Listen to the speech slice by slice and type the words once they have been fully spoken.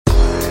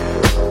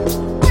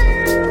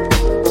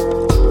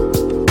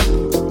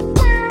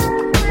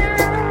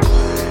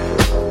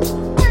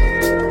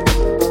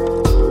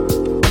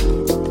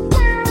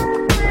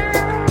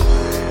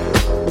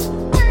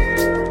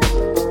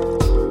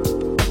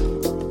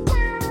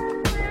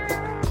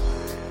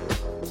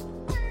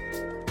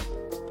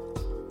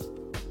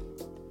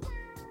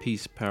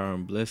peace, power,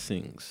 and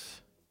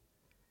blessings.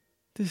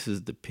 This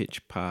is the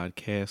Pitch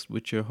Podcast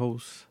with your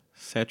host,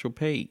 Satchel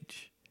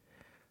Page.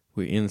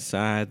 We're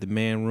inside the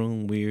man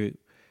room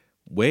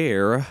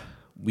where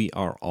we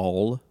are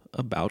all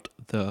about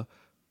the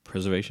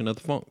preservation of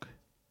the funk.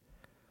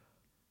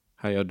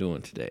 How y'all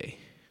doing today?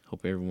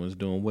 Hope everyone's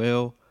doing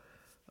well.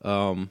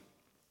 I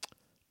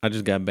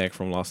just got back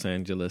from Los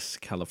Angeles,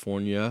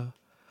 California.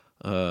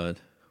 Took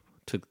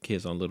the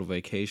kids on a little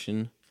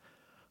vacation.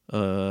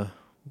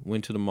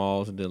 Went to the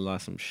malls and did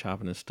some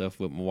shopping and stuff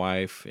with my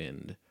wife,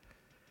 and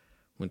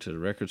went to the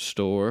record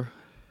store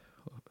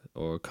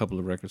or a couple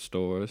of record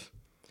stores.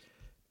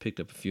 Picked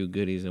up a few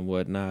goodies and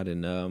whatnot,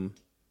 and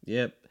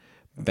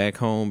back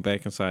home,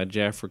 back inside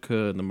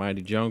Jafrica in the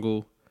mighty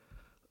jungle,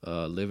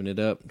 living it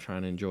up,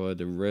 trying to enjoy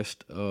the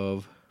rest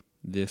of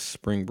this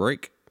spring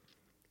break.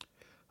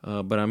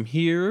 But I'm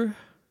here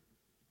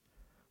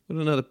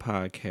with another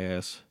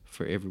podcast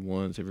for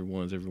everyone's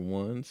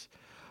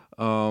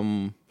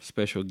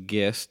special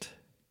guest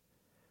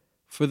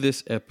for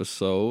this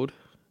episode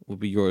will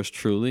be yours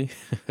truly,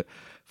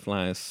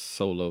 flying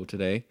solo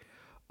today.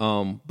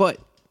 But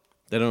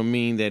that don't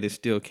mean that it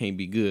still can't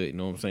be good. You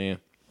know what I'm saying?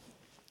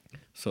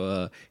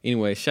 So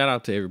anyway, shout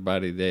out to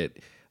everybody that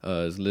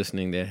is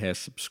listening that has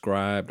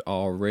subscribed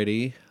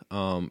already.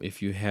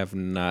 If you have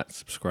not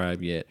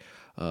subscribed yet,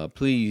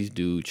 please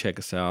do check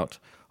us out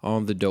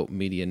on the Dope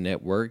Media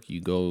Network.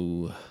 You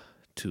go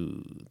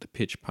to the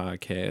Pitch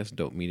Podcast,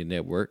 Dope Media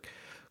Network.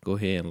 Go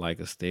ahead and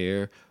like us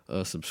there.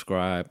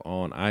 Subscribe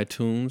on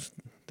iTunes,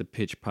 the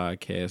Pitch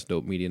Podcast,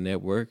 Dope Media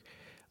Network.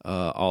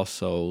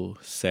 Also,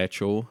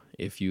 Satchel,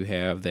 if you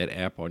have that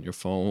app on your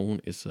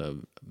phone. It's a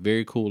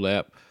very cool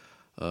app.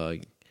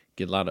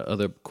 Get a lot of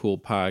other cool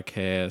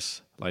podcasts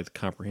like the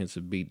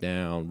Comprehensive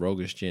Beatdown,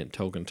 Roguish Gent,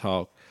 Token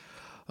Talk,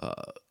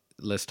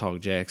 Let's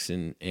Talk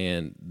Jackson,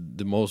 and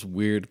the most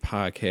weird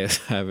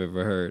podcast I've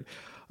ever heard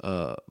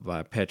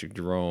by Patrick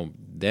Jerome.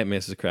 That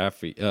mess is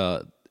crappy.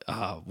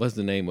 What's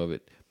the name of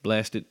it?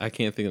 Blasted. I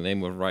can't think of the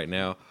name of it right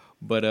now.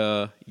 But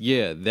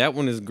that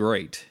one is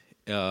great.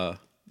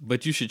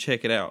 But you should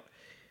check it out.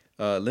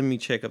 Let me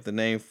check up the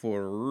name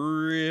for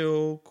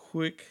real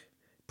quick.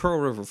 Pearl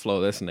River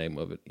Flow, that's the name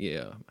of it.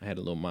 Yeah, I had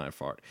a little mind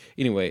fart.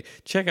 Anyway,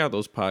 check out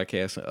those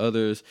podcasts and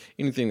others,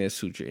 anything that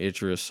suits your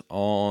interests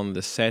on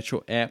the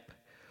Satchel app.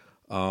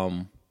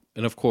 And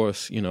of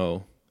course,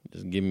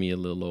 just give me a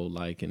little old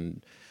like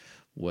and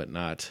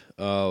whatnot.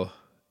 So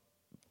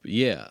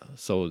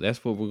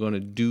that's what we're going to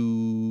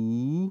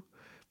do.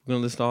 We're going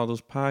to listen to all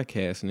those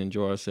podcasts and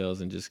enjoy ourselves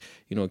and just,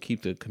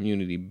 keep the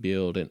community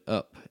building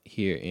up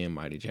here in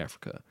Mighty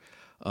Jafrica.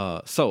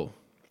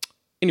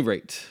 Any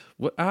rate,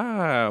 what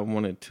I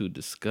wanted to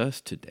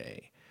discuss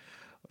today,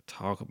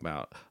 talk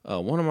about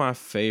one of my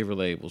favorite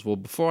labels. Well,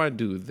 before I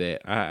do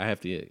that, I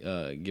have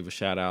to give a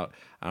shout out.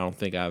 I don't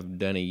think I've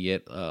done it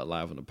yet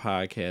live on the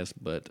podcast,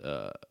 but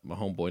my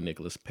homeboy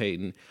Nicholas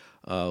Payton,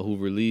 who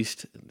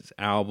released this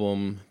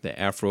album, the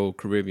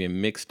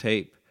Afro-Caribbean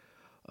Mixtape,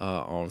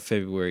 on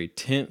February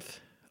 10th.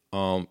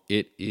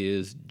 It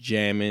is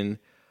jamming.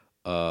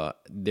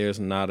 There's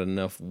not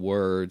enough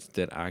words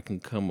that I can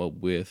come up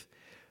with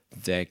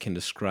that can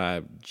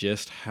describe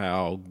just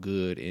how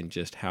good and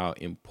just how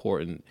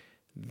important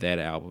that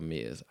album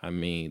is. I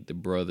mean, the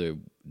brother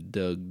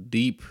dug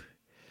deep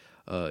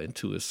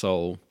into his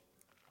soul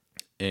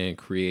and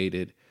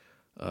created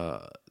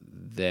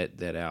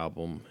that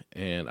album,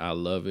 and I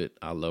love it.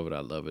 I love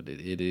it.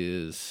 It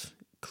is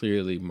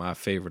clearly my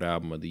favorite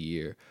album of the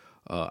year.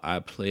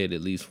 I play it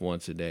at least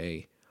once a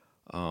day,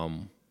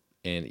 and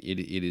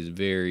it is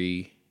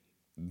very,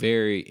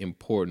 very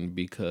important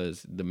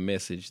because the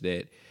message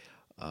that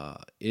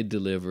it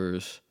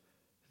delivers,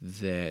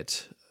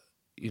 that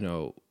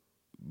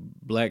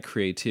black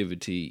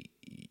creativity,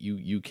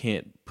 you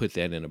can't put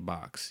that in a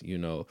box,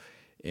 and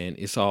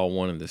it's all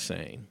one and the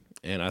same.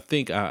 And I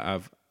think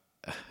I've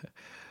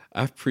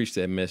preached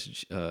that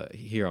message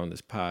here on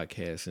this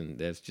podcast, and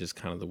that's just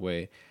kind of the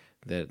way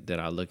that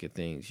I look at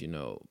things.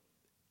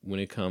 When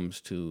it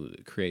comes to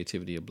the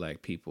creativity of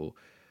black people,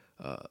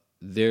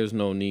 there's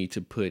no need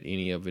to put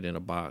any of it in a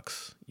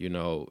box.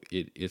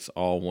 It's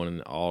all one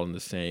and all in the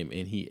same,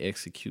 and he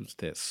executes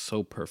that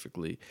so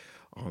perfectly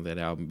on that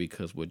album,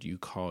 because what you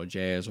call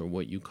jazz or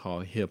what you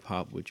call hip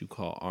hop, what you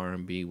call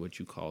R&B, what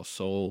you call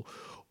soul,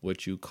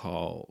 what you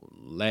call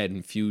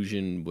Latin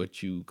fusion,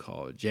 what you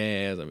call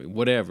jazz, I mean,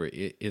 whatever,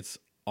 it's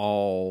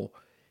all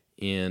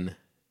in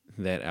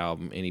that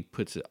album, and he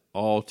puts it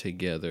all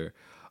together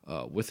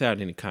without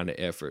any kind of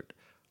effort.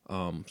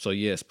 So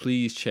yes,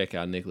 please check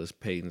out Nicholas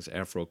Payton's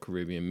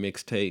Afro-Caribbean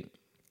Mixtape.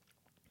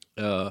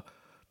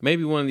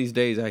 Maybe one of these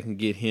days I can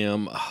get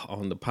him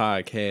on the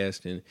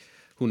podcast, and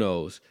who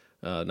knows,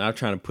 not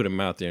trying to put him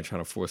out there and trying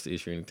to force the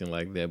issue or anything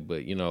like that,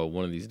 but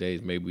one of these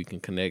days maybe we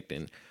can connect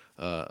and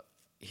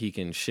he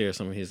can share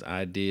some of his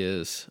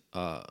ideas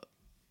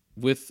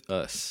with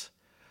us.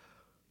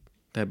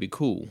 That'd be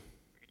cool.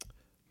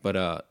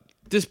 But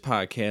this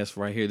podcast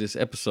right here, this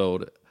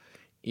episode,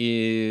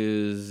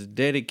 is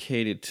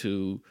dedicated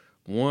to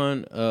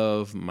one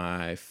of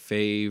my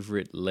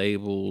favorite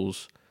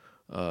labels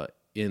uh,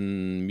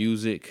 in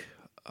music.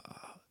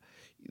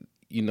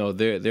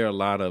 There are a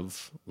lot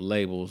of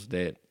labels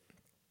that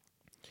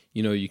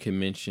you can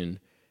mention,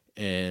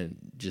 and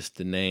just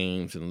the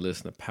names and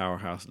listen to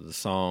powerhouse of the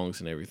songs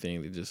and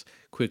everything that just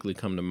quickly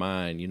come to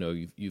mind.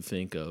 You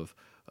think of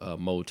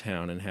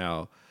Motown and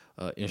how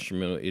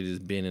instrumental it has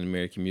been in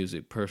American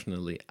music.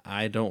 Personally,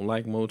 I don't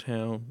like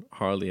Motown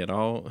hardly at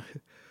all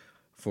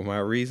for my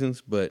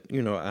reasons, but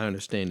I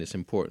understand its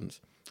importance.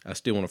 I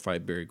still want to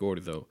fight Barry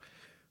Gordy though.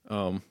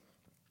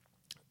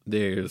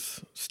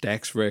 There's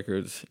Stax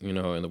Records,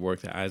 and the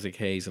work that Isaac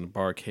Hayes and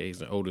Bart Hayes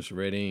and Otis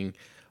Redding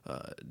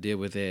did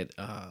with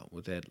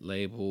that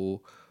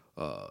label.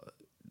 Uh,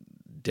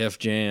 Def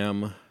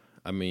Jam,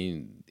 I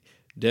mean,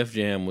 Def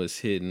Jam was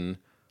hidden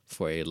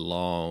for a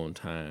long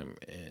time,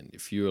 and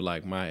if you're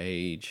like my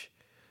age,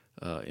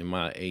 in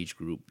my age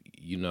group,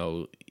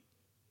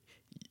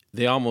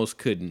 they almost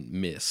couldn't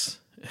miss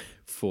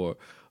for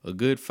a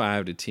good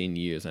 5 to 10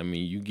 years. I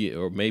mean, you get,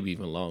 or maybe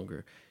even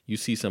longer. You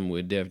see something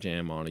with Def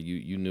Jam on it,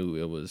 you knew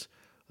it was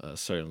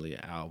certainly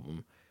an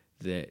album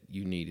that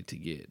you needed to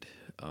get.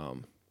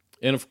 And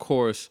of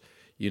course,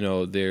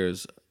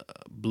 there's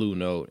Blue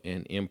Note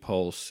and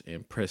Impulse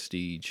and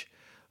Prestige,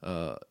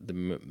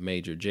 the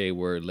major J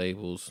Word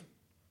labels,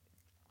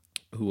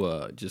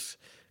 who just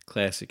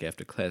classic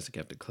after classic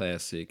after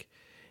classic,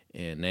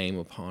 and name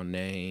upon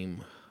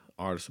name,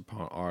 artist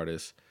upon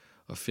artist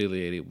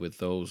affiliated with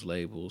those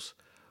labels.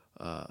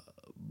 Uh,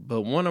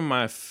 but one of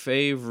my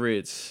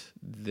favorites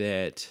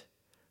that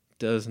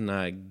does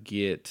not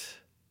get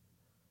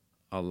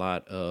a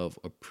lot of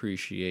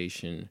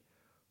appreciation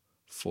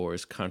for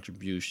its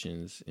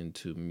contributions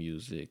into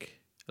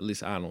music, at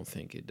least I don't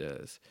think it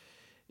does,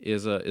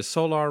 is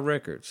Solar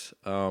Records.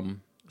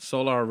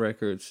 Solar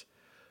Records,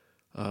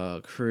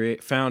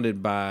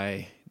 founded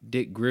by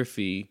Dick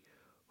Griffey,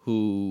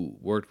 who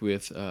worked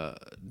with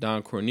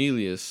Don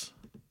Cornelius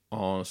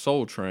on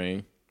Soul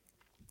Train,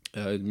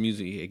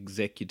 music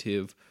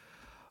executive.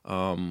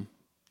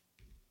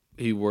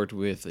 He worked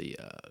with the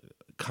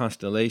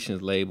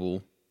Constellations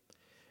label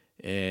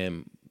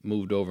and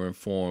moved over and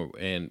formed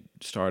and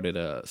started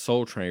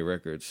Soul Train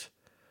Records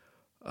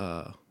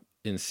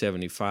in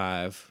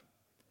 '75,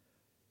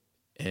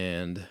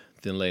 and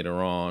then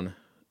later on,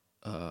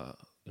 a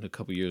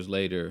couple years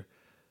later,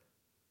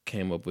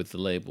 came up with the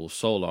label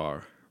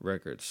Solar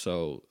Records.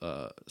 So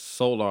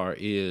Solar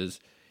is,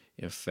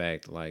 in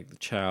fact, like the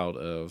child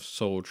of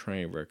Soul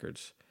Train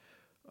Records.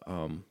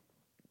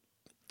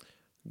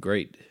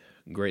 Great,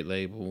 great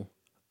label.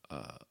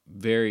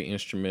 Very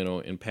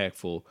instrumental,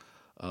 impactful,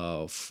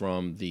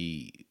 from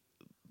the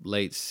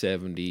late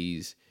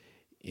 '70s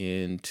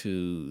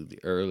into the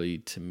early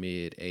to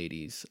mid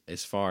 '80s,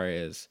 as far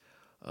as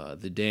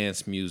the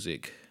dance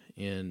music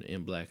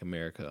in Black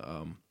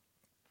America.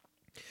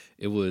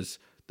 It was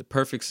the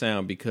perfect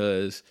sound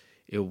because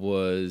it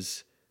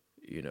was,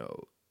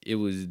 it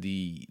was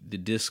the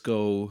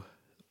disco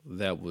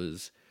that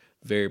was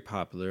very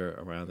popular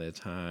around that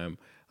time.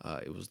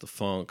 It was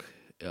the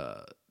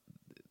uh,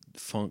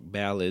 funk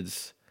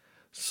ballads,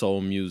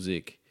 soul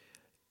music,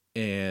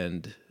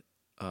 and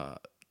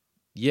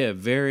yeah,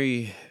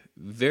 very,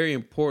 very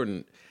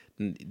important.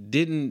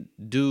 Didn't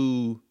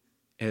do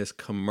as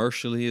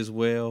commercially as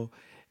well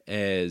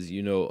as,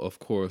 of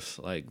course,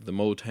 like the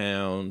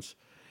Motowns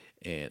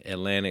and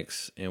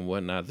Atlantics and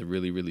whatnot, the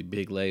really, really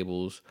big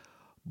labels.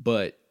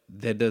 But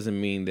that doesn't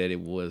mean that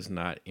it was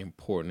not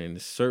important, and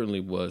it certainly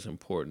was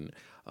important.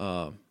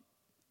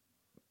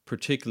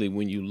 Particularly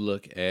when you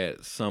look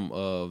at some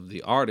of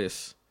the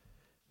artists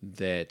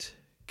that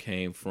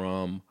came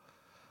from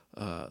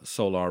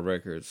Solar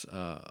Records.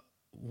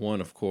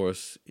 One, of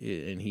course,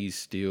 and he's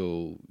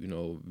still,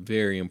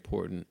 very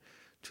important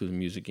to the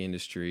music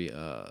industry.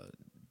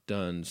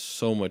 Done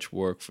so much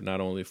work for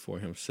not only for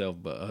himself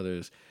but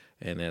others,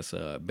 and that's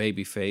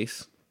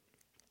Babyface,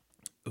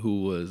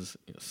 who was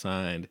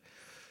signed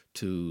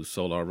to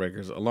Solar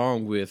Records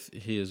along with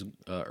his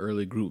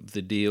early group,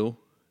 The Deal.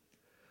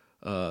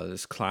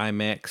 This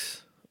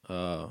Climax.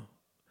 I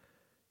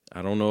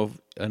don't know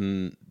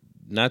if,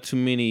 not too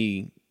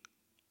many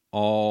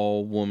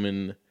all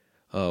woman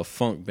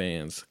funk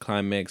bands,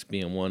 Climax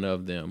being one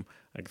of them.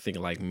 I can think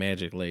of like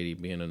Magic Lady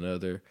being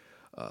another.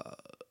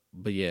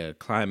 But yeah,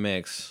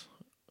 Climax,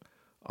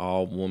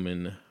 all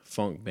woman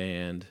funk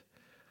band.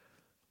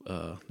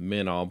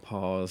 Men All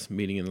Pause,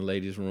 Meeting in the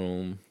Ladies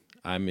Room,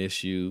 I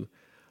Miss You,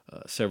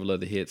 several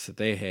other hits that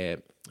they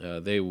had.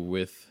 They were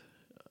with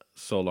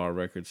Solar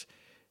Records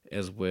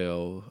as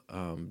well.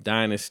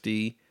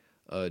 Dynasty,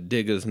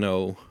 diggers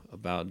know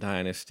about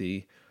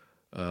Dynasty.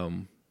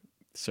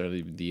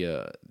 Certainly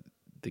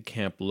the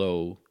Camp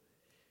Low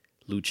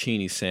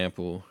Lucchini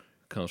sample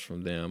comes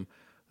from them.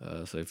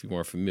 So if you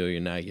weren't familiar,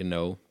 now you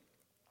know.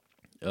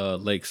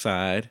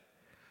 Lakeside,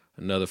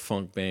 another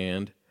funk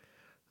band.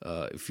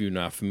 If you're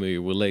not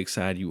familiar with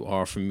Lakeside, you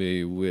are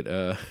familiar with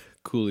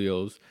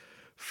Coolio's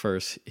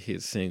first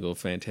hit single,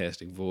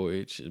 Fantastic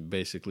Voyage.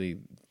 Basically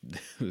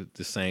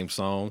the same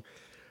song.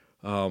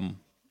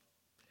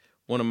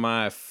 one of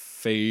my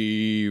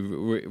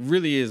favorite,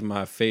 really is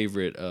my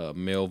favorite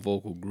male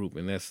vocal group,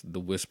 and that's the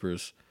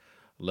Whispers.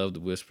 Love the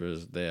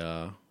Whispers. They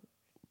are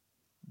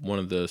one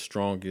of the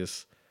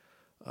strongest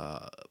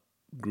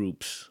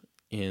groups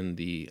in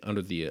the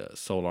under the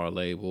Solar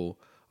label.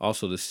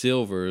 Also, the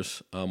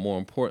Silvers. More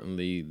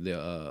importantly,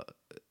 the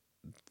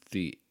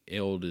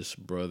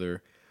eldest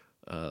brother,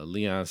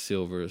 Leon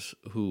Silvers,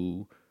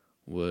 who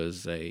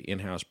was a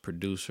in-house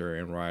producer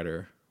and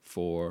writer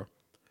for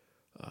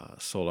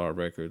Solar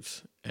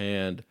Records,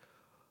 and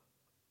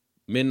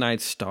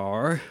Midnight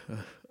Star,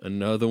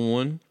 another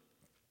one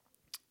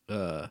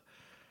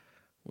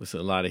with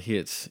a lot of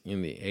hits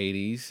in the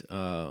 '80s,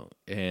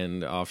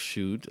 and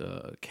offshoot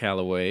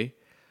Callaway,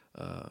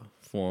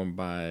 formed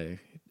by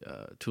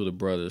two of the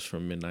brothers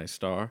from Midnight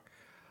Star,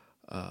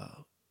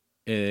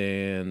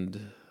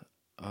 and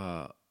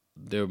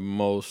their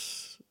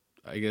most,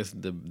 I guess,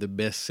 the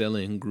best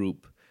selling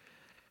group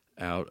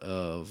out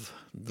of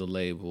the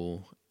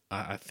label.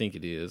 I think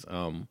it is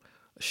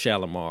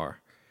Shalimar.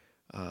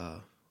 Uh,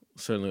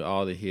 Certainly,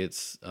 all the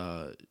hits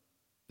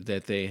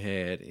that they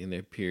had in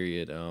their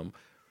period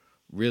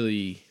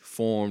really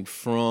formed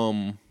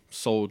from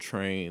Soul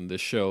Train, the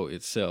show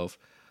itself,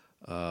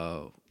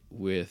 uh,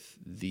 with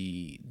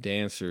the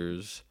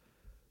dancers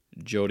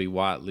Jody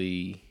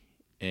Watley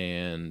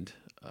and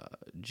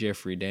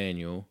Jeffrey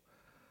Daniel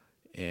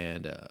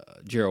and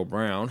Gerald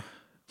Brown.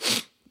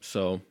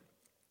 So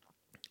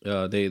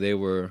they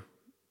were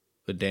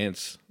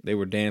they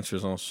were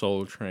dancers on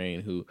Soul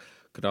Train who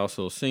could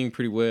also sing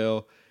pretty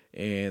well,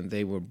 and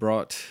they were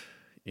brought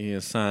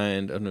and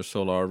signed under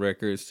Solar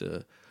Records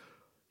to,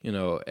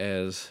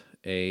 as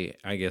a,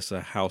 I guess,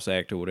 a house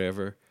act or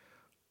whatever.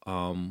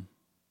 But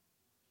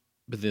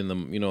then the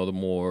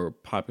more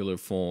popular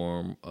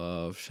form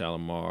of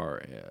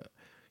Shalimar,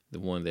 the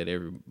one that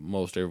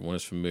most everyone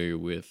is familiar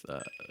with,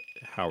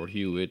 Howard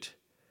Hewitt,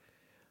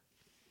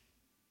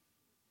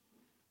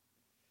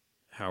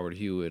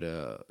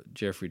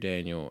 Jeffrey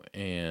Daniel,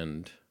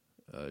 and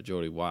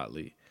Jody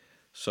Watley.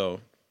 So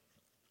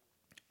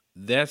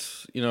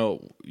that's,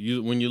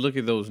 when you look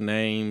at those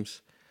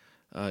names,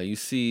 you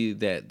see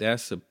that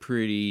that's a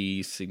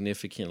pretty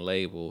significant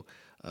label.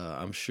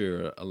 I'm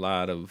sure a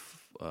lot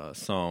of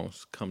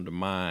songs come to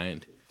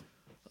mind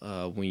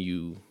when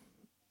you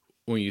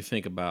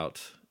think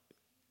about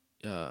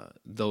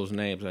those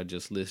names I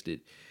just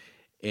listed,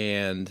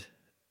 and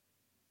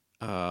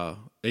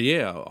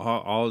yeah,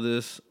 all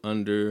this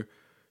under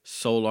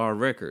Solar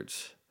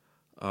Records.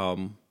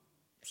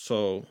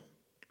 So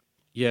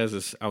yeah,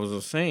 as I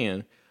was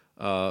saying,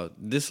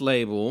 this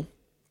label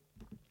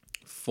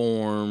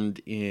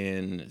formed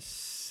in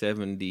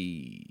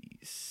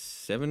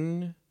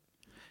 77.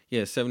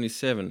 Yeah,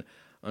 77,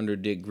 under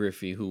Dick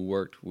Griffey, who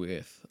worked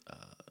with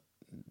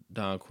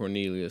Don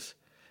Cornelius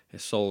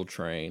at Soul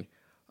Train.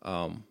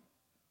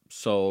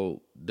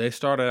 So they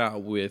started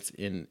out with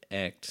an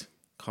act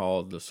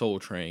called the Soul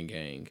Train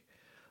Gang,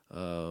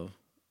 a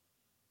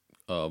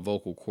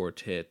vocal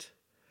quartet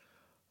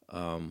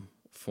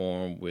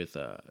formed with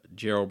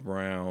Gerald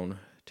Brown,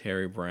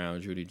 Terry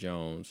Brown, Judy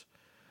Jones,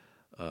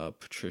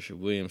 Patricia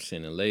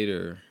Williamson, and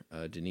later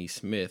Denise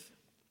Smith.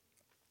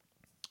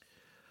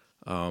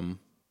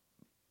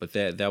 But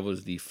that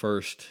was the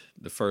first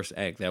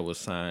act that was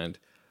signed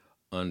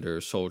under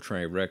Soul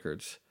Train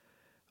Records,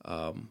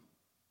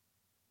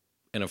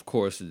 and of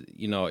course,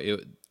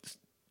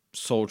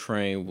 Soul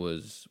Train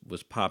was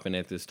popping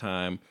at this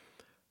time.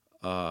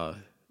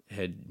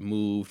 Had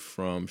moved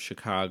from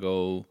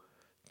Chicago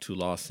to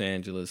Los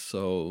Angeles,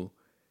 so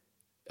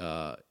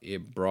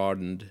it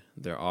broadened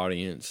their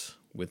audience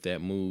with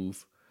that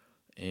move,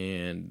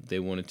 and they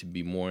wanted to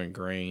be more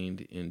ingrained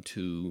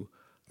into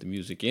the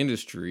music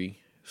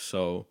industry.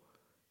 So,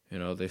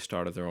 they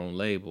started their own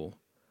label,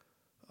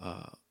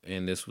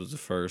 and this was the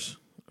first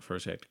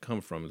act to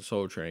come from the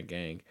Soul Train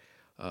Gang.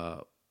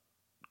 A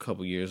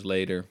couple years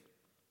later,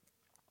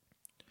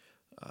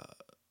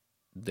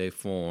 they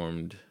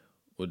formed.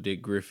 Well,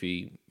 Dick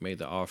Griffey made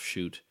the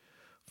offshoot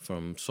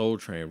from Soul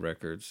Train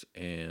Records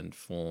and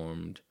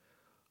formed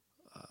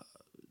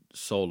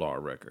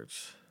Solar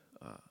Records.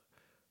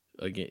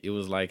 Again, it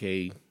was like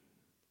a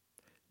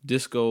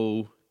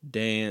disco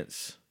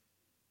dance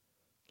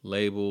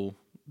label,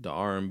 the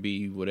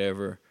R&B,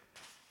 whatever,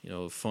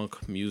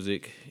 funk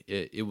music.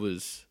 It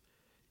was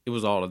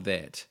all of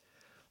that.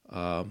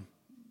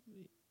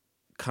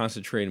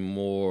 Concentrating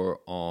more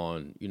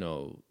on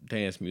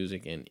dance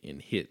music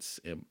and hits,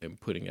 and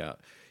putting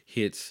out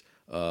hits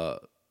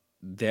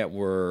that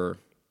were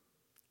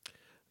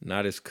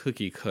not as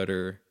cookie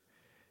cutter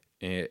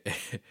and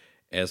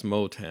as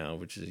Motown,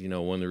 which is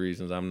one of the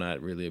reasons I'm not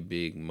really a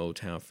big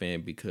Motown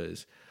fan,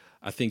 because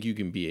I think you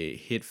can be a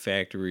hit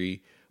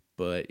factory,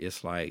 but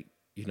it's like,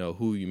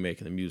 who are you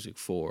making the music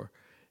for?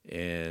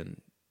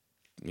 And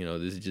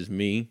this is just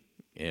me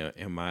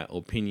and my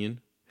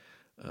opinion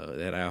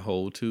that I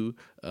hold to.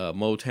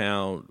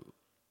 Motown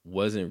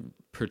wasn't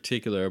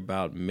particular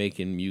about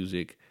making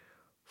music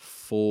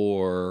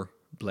for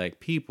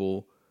black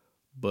people,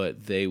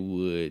 but they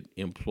would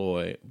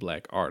employ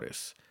black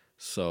artists.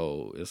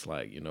 So it's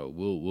like,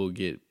 we'll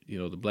get,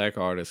 the black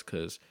artists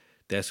because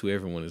that's who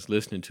everyone is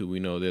listening to.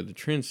 We know they're the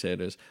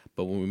trendsetters,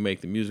 but when we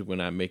make the music, we're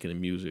not making the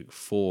music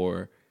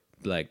for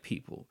black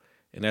people.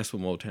 And that's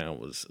what Motown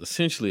was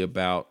essentially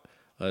about.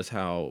 That's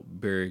how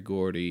Berry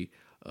Gordy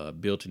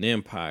built an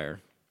empire.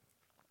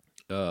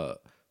 uh,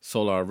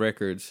 Solar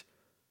Records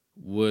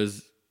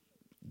was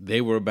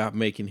they were about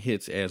making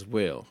hits as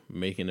well,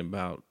 making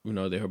about they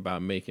were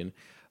about making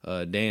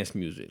dance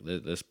music.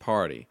 Let's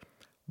party,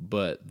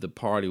 but the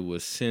party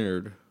was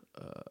centered,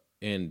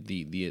 and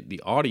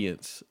the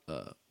audience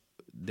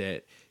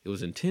that it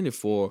was intended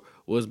for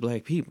was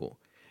black people,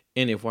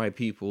 and if white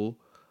people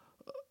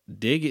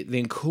dig it,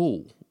 then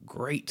cool,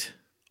 great,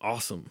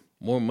 awesome,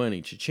 more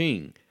money,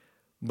 cha-ching.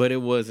 But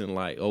it wasn't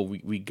like, oh,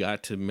 we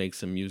got to make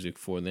some music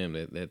for them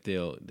that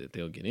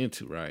they'll get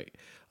into, right?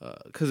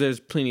 Because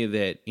there's plenty of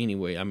that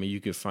anyway. I mean, you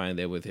can find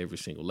that with every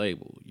single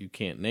label. You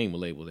can't name a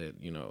label that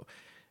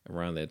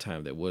around that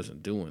time that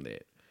wasn't doing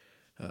that.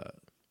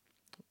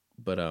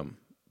 But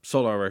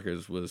Solar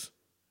Records was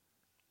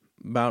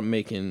about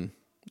making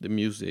the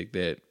music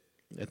that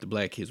the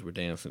black kids were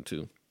dancing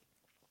to,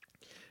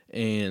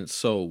 and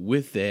so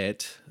with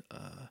that,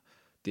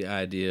 the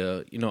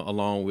idea,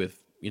 along with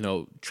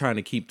trying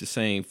to keep the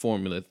same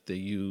formula that they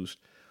used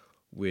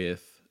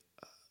with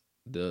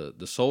the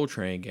Soul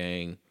Train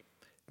gang,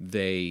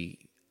 they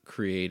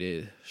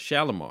created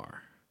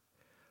Shalimar.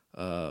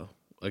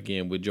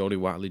 Again with Jody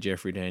Watley,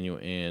 Jeffrey Daniel,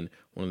 and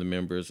one of the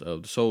members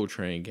of the Soul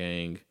Train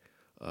gang,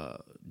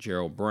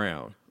 Gerald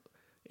Brown.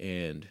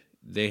 And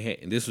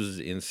this was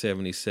in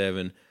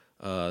 '77.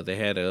 They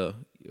had a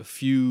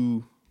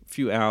few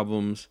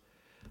albums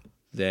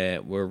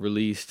that were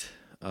released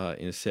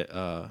in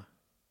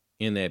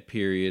that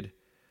period.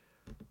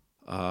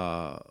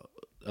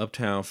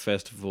 Uptown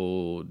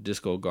Festival,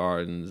 Disco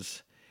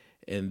Gardens,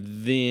 and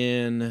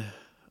then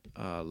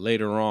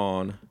later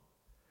on,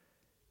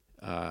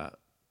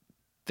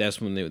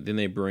 that's when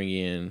they bring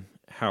in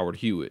Howard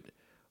Hewitt.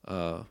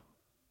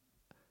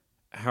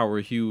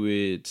 Howard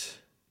Hewitt,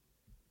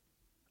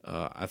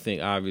 I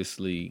think,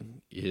 obviously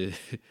is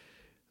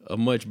a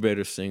much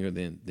better singer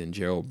than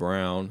Gerald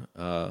Brown.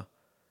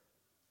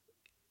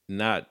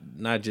 Not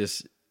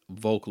just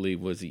vocally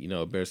was he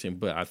a better singer,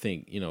 but I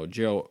think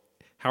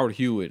Howard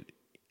Hewitt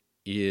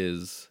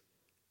is,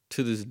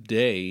 to this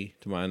day,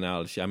 to my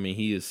knowledge, I mean,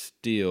 he is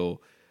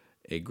still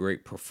a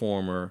great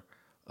performer.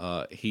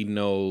 He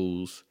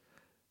knows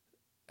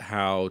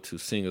how to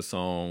sing a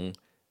song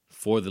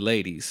for the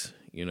ladies,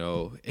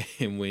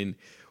 and when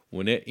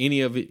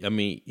any of it, I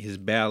mean, his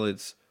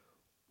ballads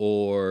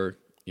or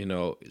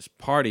his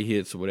party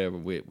hits or whatever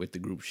with the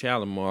group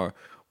Shalimar,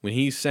 when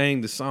he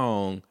sang the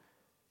song,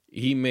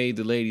 he made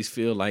the ladies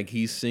feel like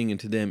he's singing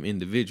to them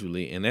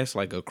individually, and that's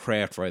like a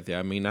craft right there.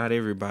 I mean, not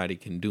everybody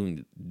can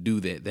do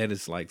that. That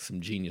is like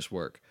some genius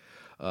work.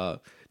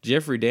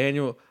 Jeffrey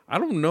Daniel, I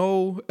don't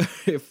know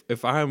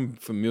if I'm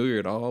familiar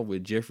at all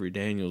with Jeffrey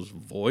Daniel's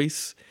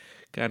voice.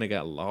 Kind of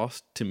got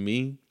lost to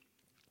me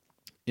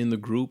in the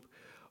group,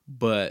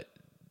 but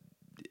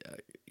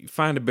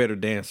find a better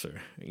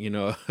dancer,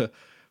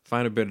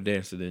 find a better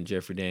dancer than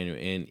Jeffrey Daniel,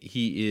 and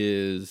he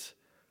is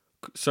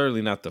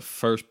certainly not the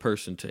first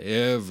person to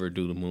ever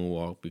do the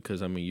moonwalk,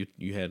 because I mean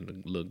you had to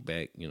look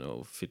back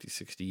 50,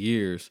 60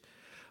 years,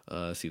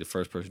 see the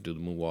first person to do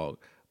the moonwalk.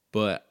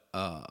 But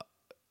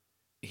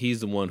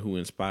he's the one who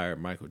inspired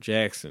Michael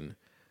Jackson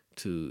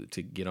to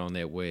get on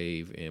that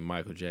wave, and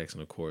Michael Jackson,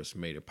 of course,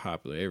 made it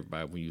popular.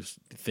 Everybody, when you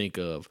think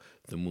of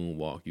the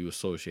moonwalk, you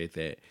associate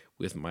that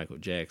with Michael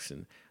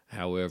Jackson.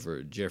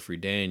 However, Jeffrey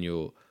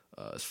Daniel,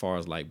 as far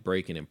as like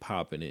breaking and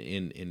popping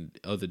in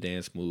other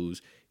dance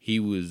moves, he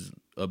was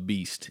a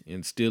beast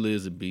and still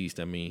is a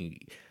beast. I mean,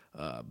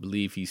 I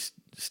believe he's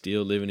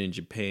still living in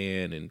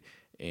Japan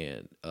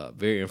and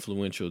very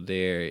influential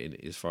there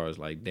as far as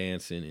like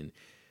dancing and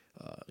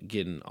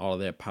getting all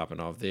of that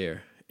popping off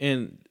there.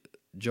 And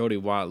Jody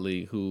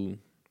Watley, who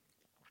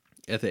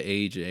at the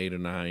age of 8 or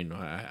 9,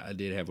 I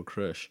did have a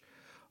crush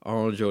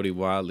on Jody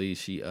Watley.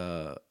 She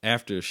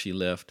after she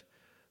left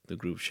the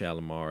group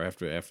Shalimar,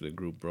 after the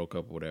group broke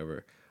up or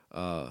whatever.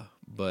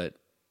 But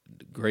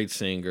great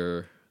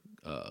singer,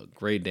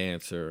 great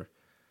dancer,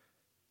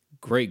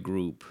 great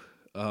group.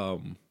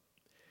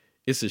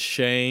 It's a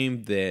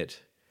shame that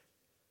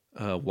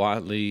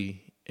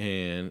Watley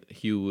and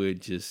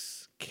Hewitt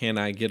just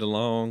cannot get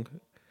along,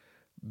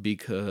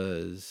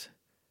 because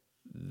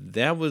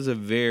that was a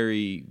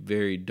very,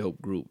 very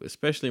dope group,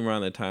 especially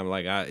around that time.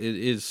 Like it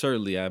is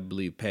certainly, I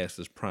believe, past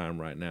its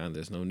prime right now, and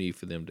there's no need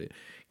for them to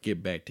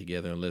get back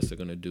together unless they're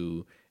gonna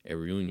do a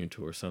reunion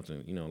tour or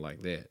something,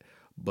 like that.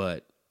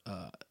 But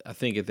I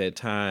think at that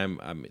time,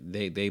 I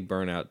mean, they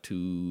burn out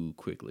too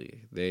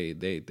quickly.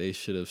 They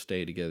should have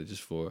stayed together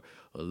just for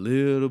a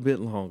little bit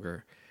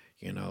longer.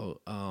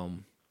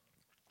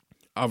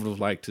 I would have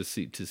liked to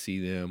see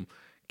them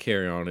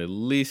carry on at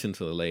least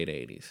until the late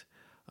 '80s.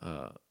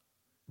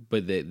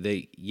 But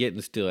they yet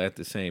and still at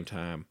the same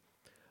time,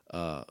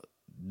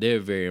 they're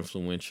very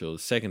influential. The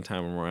second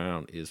time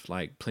around is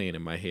like playing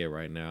in my head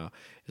right now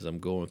as I'm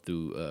going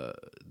through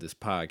this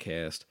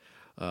podcast.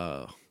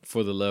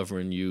 For the Lover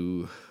in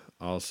You,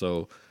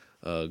 also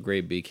a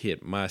great big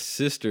hit. My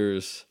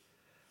sister's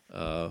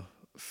uh,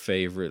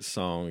 favorite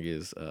song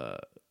is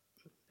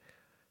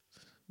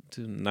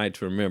Night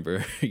to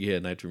Remember. Yeah,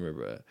 Night to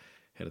Remember.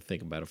 Had to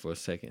think about it for a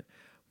second,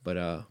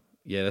 but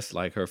yeah, that's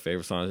like her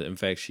favorite song. In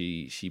fact,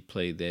 she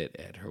played that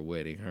at her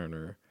wedding. Her and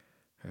her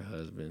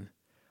husband.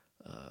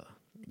 Uh,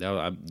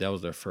 that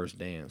was their first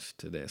dance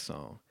to that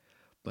song.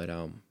 But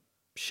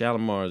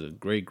Shalimar is a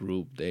great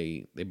group.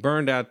 They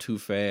burned out too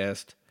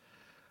fast.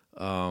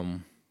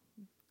 Um,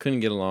 couldn't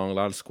get along. A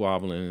lot of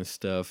squabbling and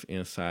stuff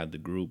inside the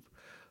group.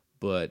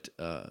 But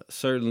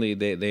certainly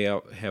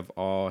have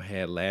all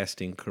had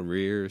lasting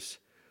careers.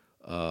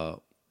 Uh,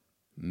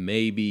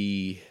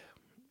 maybe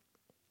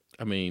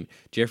I mean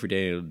Jeffrey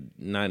Daniel,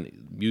 not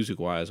music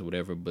wise or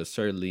whatever, but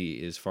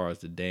certainly as far as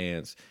the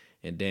dance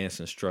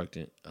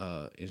instructor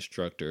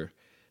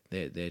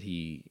that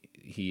he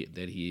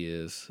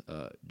is.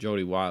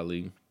 Jody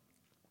Watley,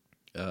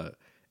 uh,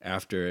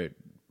 after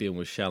being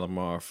with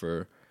Shalimar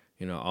for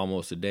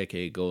almost a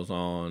decade, goes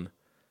on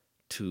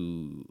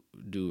to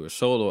do a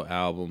solo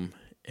album,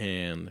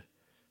 and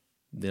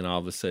then all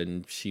of a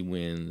sudden she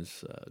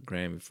wins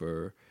Grammy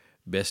for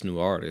Best New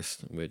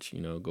Artist, which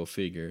go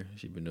figure.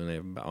 She's been doing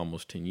that for about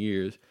almost 10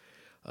 years.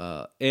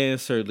 And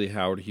certainly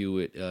Howard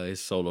Hewitt,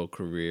 his solo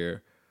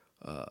career,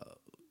 uh,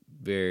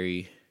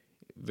 very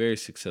very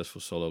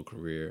successful solo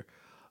career.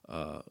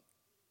 Uh,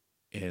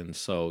 and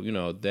so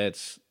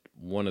that's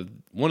one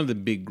of the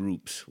big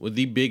groups, or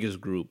the biggest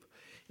group,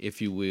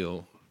 if you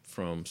will,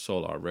 from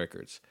Solar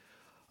Records.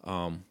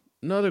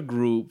 Another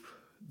group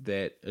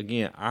that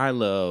again I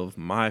love,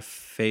 my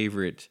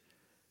favorite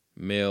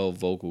male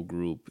vocal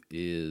group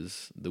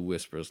is the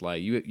Whispers.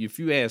 Like if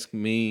you ask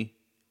me,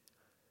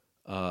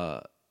 uh,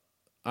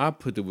 I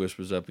put the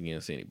Whispers up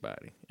against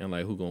anybody, and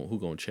like who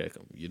gonna check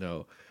them?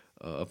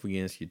 Up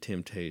against your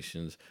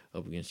Temptations,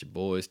 up against your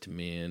Boys to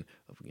Men,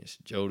 up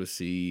against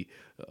Jodeci,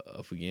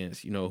 up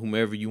against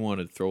whomever you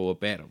want to throw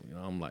up at them.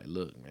 I'm like,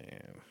 look,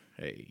 man,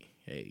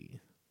 hey,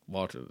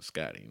 Walter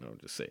Scotty,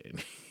 just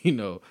saying,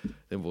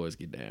 them boys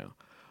get down.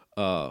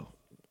 Uh,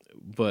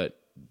 but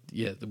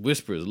yeah, the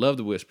Whispers, love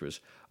the Whispers.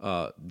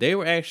 They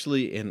were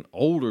actually an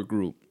older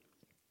group,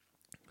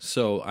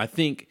 so I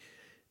think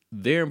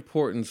their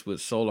importance with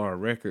Solar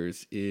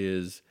Records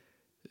is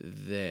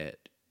that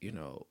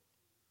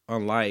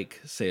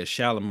unlike say a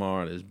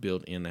Shalimar that's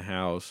built in the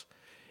house,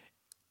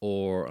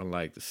 or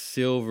unlike the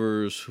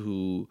Silvers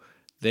who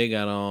they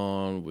got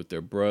on with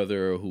their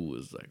brother who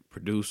was like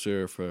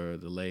producer for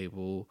the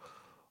label,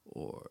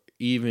 or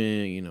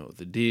even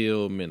the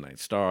Deal, Midnight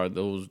Star,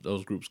 those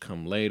groups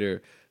come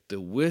later.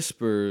 The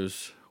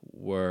Whispers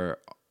were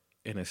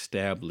an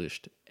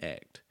established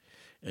act,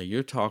 and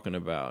you're talking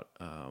about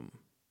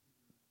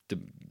the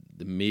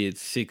the mid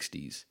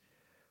 '60s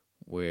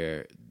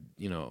where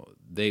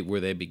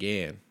they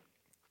began.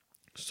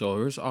 So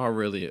there's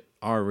already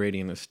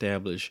an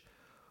established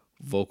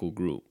vocal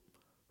group,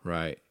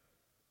 right?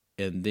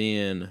 And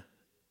then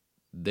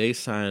they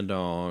signed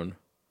on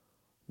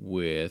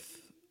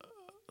with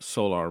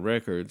Solar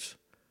Records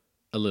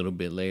a little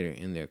bit later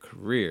in their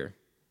career.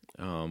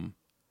 Um,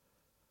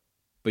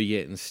 but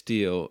yet and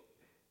still,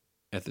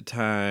 at the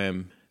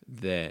time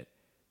that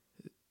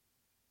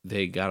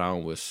they got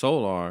on with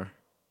Solar,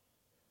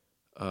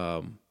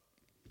 um,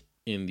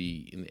 in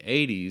the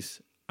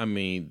 '80s, I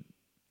mean,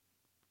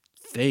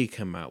 they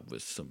come out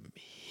with some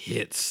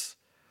hits.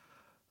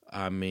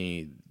 I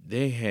mean,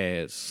 they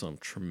had some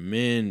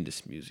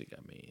tremendous music. I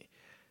mean,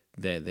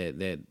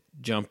 that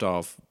jumped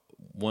off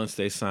once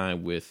they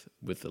signed with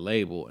the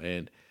label,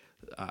 and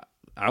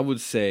I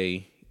would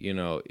say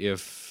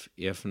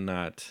if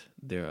not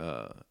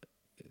their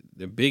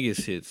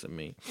biggest hits, I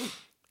mean,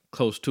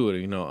 close to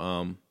it.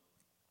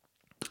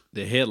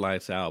 The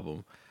Headlights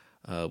album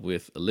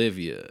with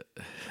Olivia.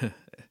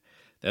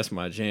 That's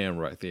my jam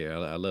right there.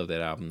 I love that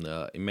album.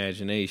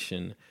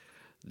 Imagination,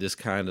 This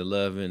Kind of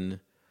Loving,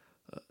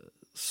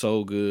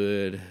 So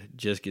Good,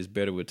 Just Gets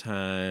Better with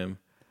Time.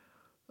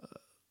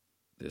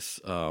 This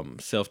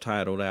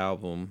self-titled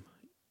album.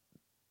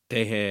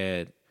 They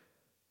had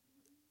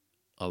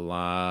a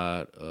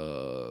lot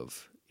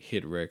of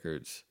hit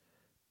records,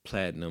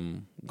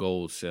 platinum,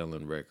 gold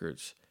selling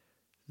records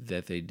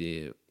that they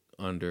did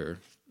under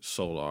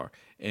Solar.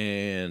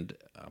 And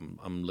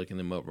I'm looking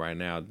them up right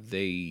now.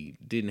 They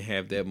didn't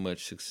have that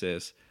much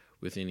success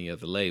with any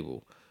other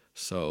label.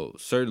 So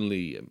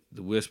certainly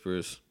the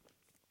Whispers,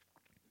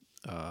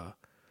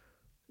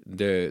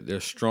 their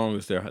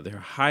strongest, their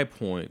high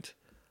point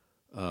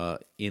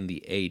in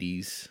the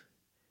 '80s,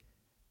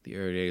 the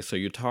early '80s. So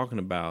you're talking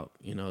about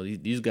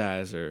these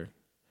guys are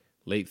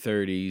late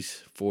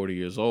 30s, 40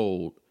 years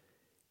old,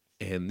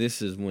 and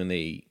this is when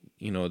they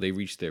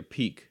reach their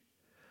peak.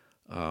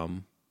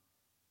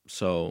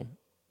 So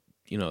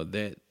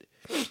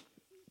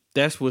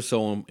that's what's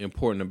so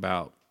important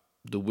about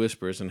the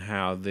Whispers and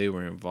how they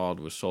were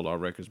involved with Solar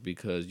Records,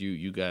 because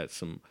you got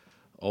some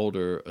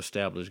older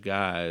established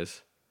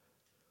guys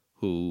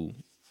who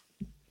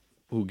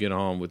get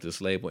on with this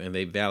label, and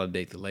they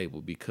validate the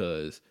label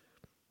because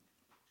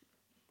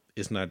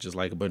it's not just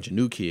like a bunch of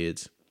new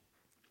kids,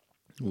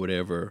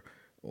 whatever,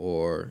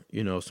 or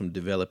some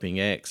developing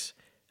acts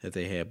that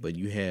they have, but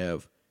you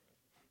have,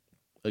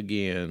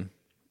 again,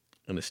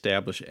 an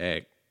established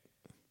act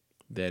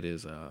that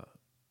is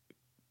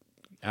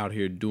out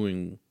here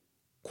doing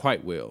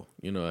quite well,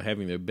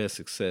 having their best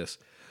success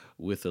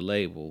with the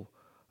label.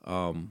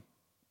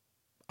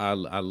 I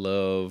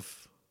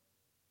love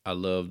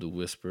the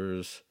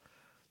Whispers.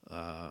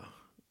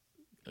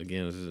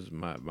 Again, this is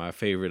my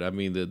favorite. I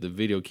mean, the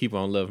video "Keep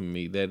on Loving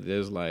Me," that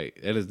is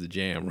the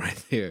jam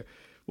right there.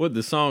 What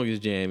the song is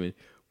jamming,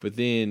 but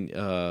then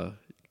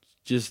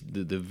just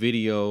the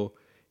video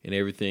and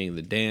everything,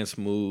 the dance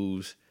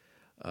moves.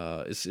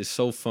 It's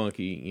so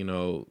funky, and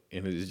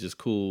it's just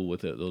cool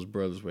what those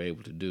brothers were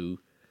able to do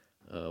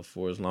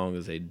for as long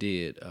as they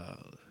did.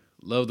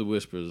 Love the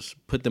Whispers.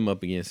 Put them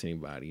up against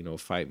anybody.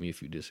 Fight me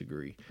if you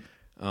disagree.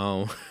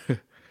 Um,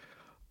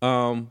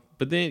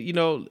 but then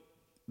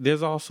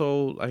there's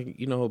also like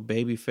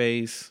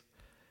Babyface,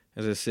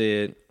 as I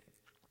said,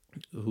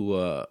 who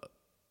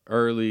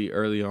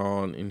early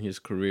on in his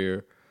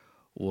career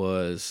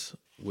was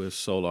with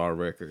Solar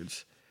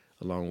Records,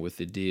 along with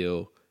the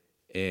deal,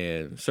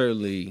 and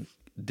certainly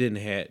doesn't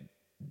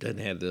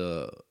have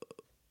the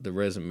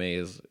resume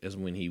as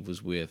when he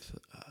was with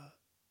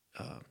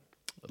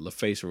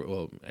LaFace,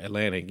 well,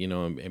 Atlantic,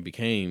 and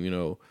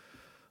became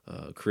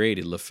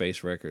created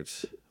LaFace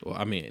Records. Well,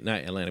 I mean,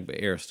 not Atlantic, but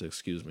Arista,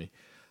 excuse me.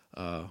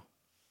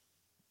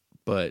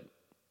 But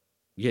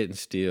yet and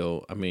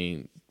still, I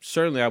mean,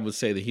 certainly I would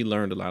say that he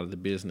learned a lot of the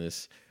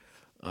business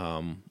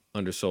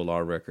under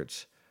Solar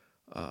Records.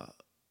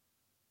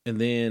 And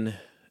then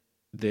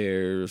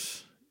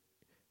there's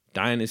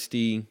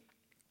Dynasty.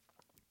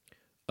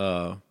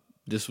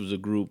 This was a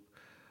group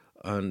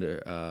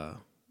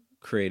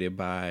created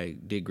by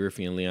Dick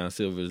Griffey and Leon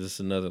Silvers. This is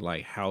another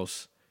like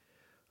house,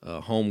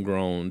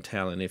 homegrown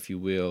talent, if you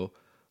will,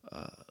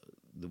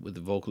 with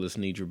the vocalist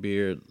Nidra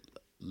Beard,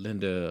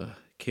 Linda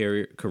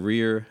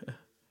Carrier,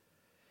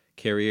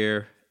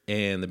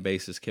 and the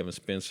bassist Kevin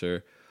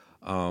Spencer,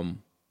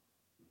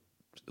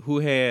 who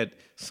had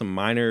some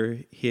minor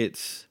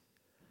hits,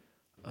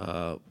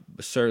 but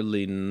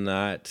certainly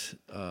not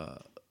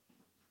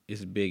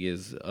as big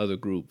as other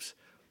groups.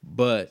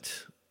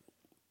 But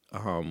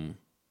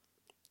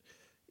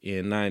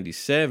in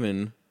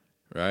 '97,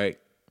 right,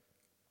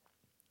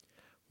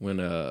 when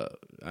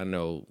I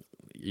know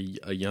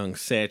a young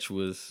Satch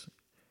was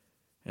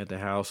at the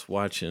house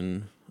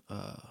watching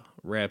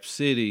Rap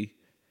City,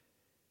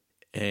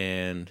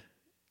 and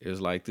it was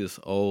like this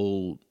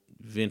old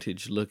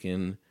vintage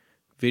looking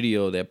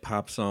video that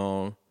pops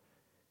on,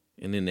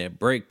 and then that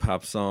break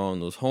pops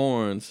on, those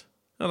horns.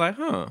 I'm like,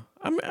 huh?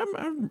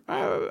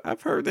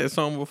 I've heard that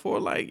song before.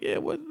 Like, yeah,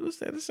 what's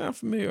that? It sounds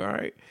familiar, all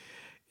right.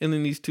 And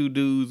then these two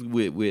dudes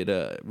with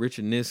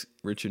Richard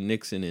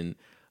Nixon and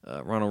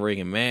Ronald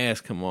Reagan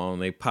mask come on.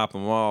 They pop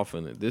them off,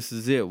 and this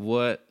is it.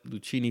 What?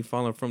 Lucchini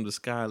falling from the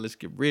sky. Let's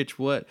get rich.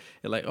 What?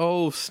 And like,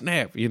 oh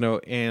snap,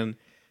 And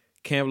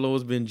Camp Lo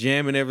has been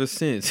jamming ever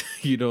since.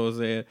 You know what I'm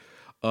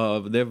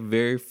saying? Their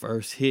very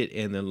first hit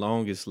and the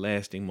longest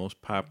lasting,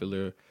 most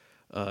popular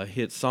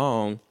hit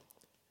song.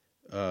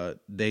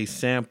 They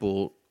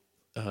sampled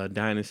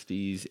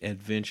Dynasty's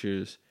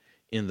Adventures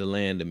in the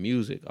Land of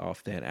Music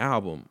off that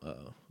album,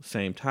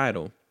 same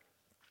title.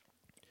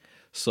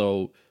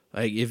 So,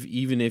 like,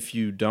 even if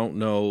you don't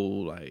know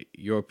like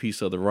Your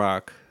Piece of the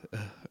Rock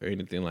or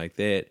anything like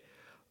that,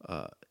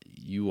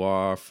 you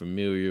are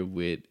familiar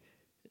with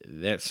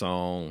that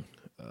song,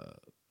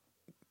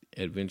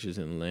 Adventures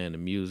in the Land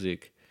of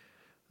Music,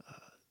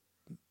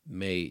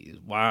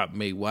 made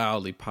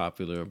wildly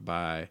popular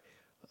by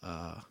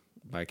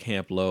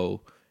Camp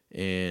Lo.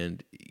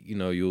 And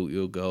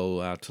you'll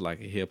go out to like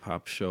a hip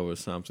hop show or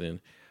something,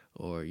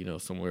 or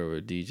somewhere where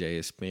a DJ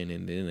is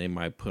spinning, then they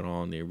might put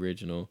on the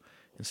original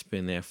and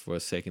spin that for a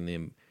second,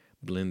 then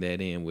blend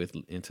that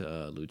into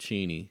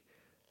Lucchini,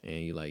 and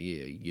you're like,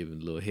 yeah, you give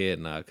it a little head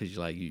nod because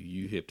you're like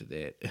you hip to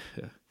that.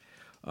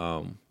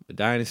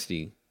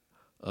 Dynasty,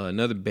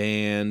 another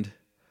band,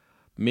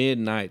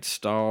 Midnight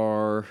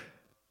Star,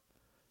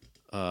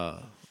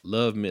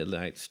 love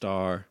Midnight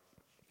Star.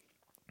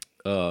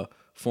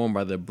 Formed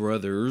by the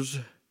brothers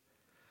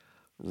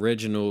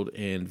Reginald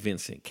and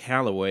Vincent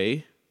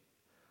Calloway,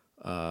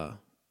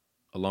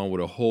 along with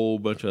a whole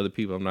bunch of other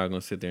people. I'm not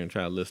going to sit there and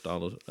try to list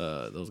all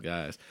those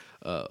guys,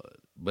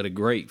 but a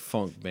great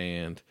funk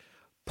band,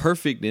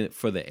 perfect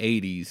for the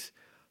 '80s,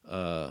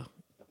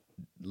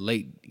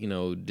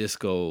 late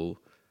disco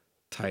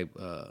type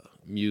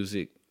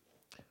music,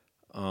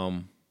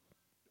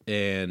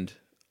 and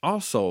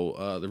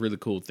also the really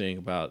cool thing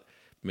about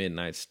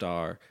Midnight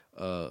Star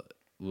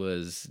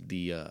was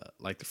the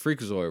like the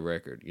Freakazoid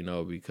record,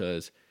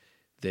 because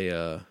they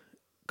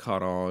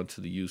caught on to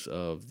the use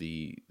of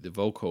the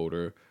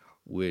vocoder,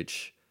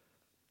 which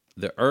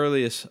the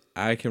earliest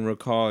I can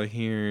recall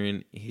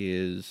hearing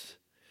his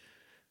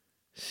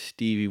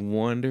Stevie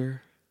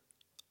Wonder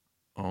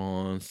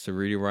on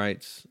Serenity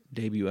Wright's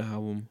debut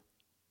album.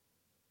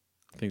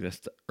 I think that's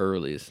the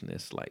earliest, and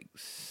it's like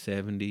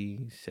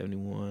 70,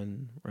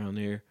 71, around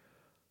there.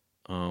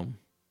 Um,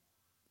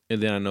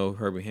 and then I know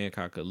Herbie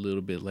Hancock a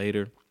little bit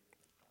later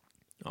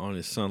on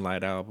his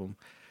Sunlight album.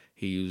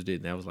 He used it,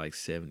 and that was like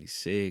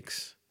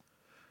 76.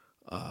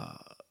 Uh,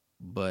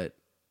 but,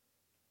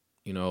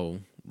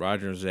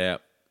 Roger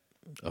Zapp,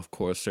 of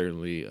course,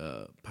 certainly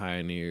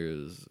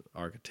pioneers,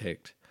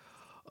 architect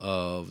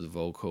of the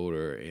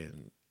vocoder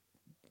and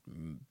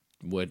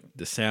what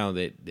the sound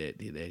that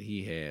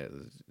he has,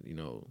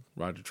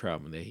 Roger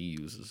Troutman that he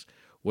uses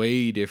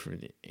way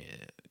different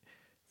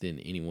than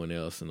anyone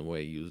else in the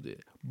way he used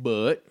it.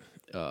 But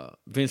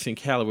Vincent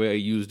Calloway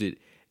used it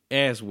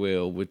as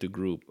well with the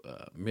group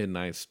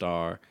Midnight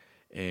Star,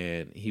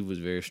 and he was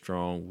very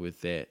strong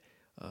with that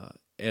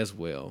as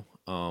well.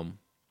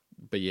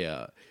 But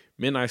yeah,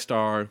 Midnight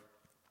Star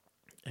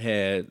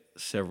had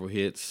several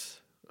hits,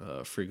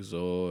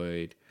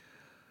 Freakazoid,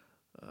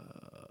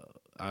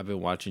 I've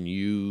been watching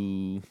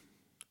you,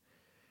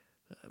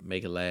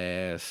 Make It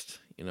Last,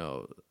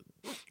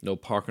 No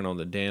Parking on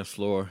the Dance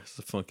Floor. It's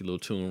a funky little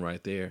tune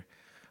right there.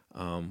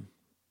 But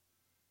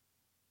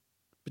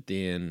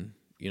then,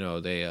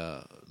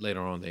 they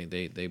later on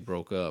they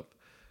broke up.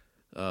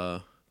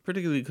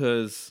 Particularly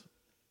because,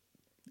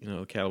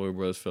 Callaway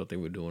Brothers felt they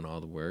were doing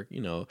all the work.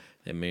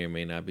 That may or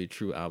may not be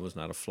true. I was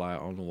not a fly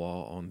on the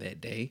wall on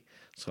that day,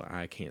 so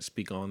I can't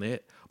speak on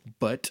that.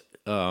 But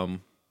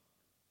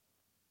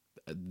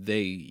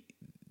they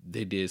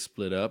did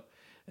split up,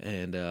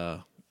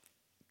 and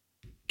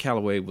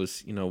Callaway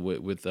was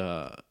with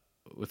the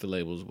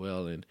label as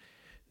well, and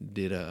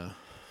did a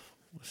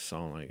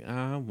song like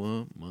 "I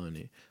Want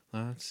Money,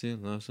 lots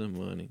and lots of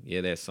money."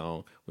 Yeah, that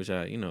song, which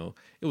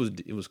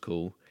it was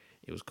cool.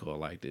 It was cool. I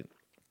liked it.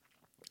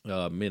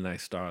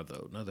 Midnight Star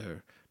though,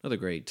 another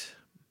great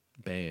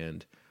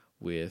band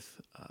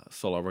with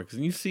solo records,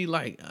 and you see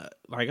like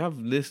I've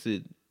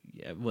listed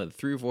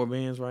three or four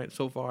bands right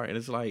so far, and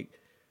it's like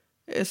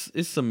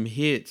it's some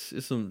hits,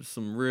 it's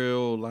some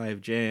real life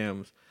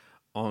jams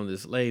on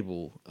this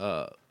label.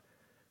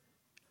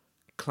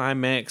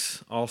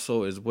 Climax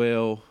also as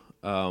well.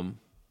 Like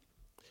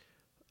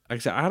I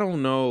said, I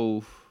don't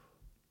know.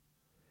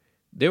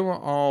 They were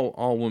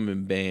all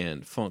women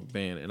band, funk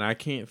band, and I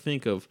can't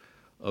think of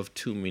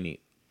too many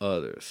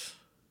others.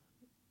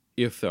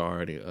 If there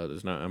are any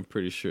others, now I'm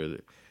pretty sure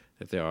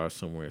that there are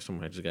somewhere.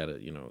 Somebody just gotta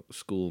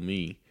school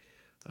me.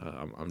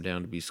 I'm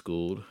down to be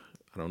schooled.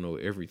 I don't know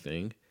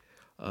everything,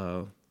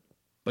 but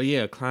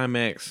yeah,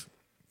 Climax,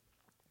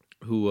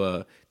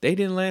 who they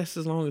didn't last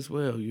as long as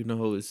well.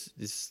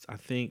 It's I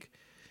think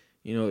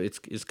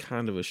it's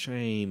kind of a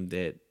shame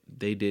that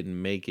they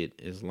didn't make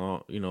it as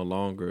long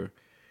longer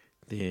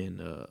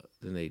than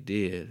they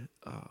did.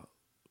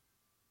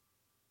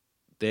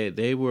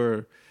 They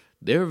were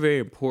very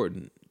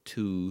important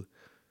to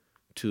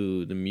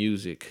the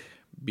music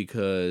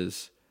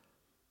because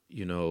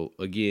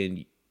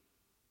again,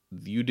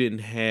 you didn't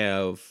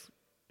have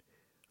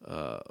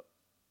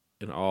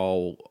an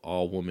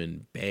all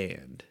woman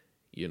band.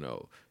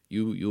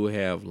 You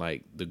have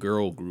like the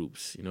girl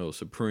groups,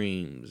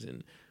 Supremes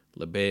and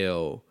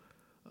LaBelle,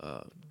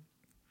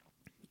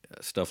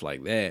 stuff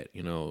like that.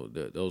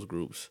 Those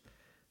groups.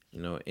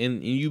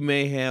 And you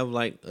may have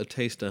like a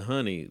Taste of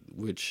Honey,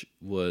 which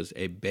was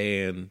a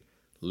band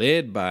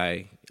led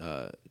by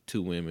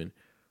two women,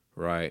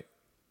 right?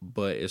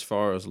 But as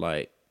far as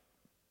like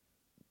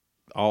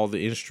all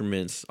the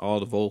instruments, all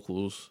the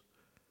vocals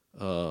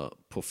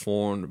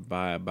performed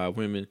by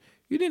women,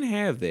 you didn't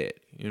have that.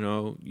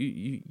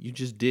 You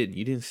just didn't.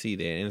 You didn't see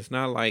that, and it's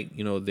not like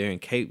they're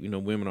incapable.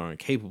 Women are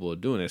incapable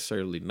of doing it.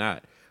 Certainly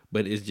not.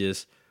 But it's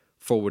just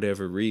for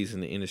whatever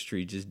reason the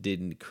industry just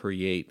didn't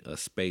create a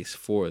space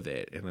for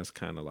that, and that's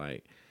kind of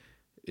like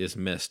it's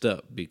messed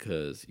up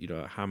because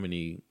how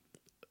many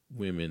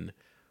women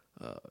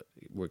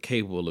were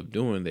capable of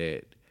doing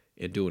that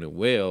and doing it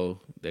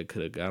well that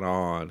could have got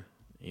on,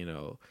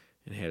 and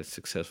had a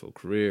successful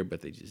career,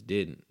 but they just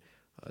didn't.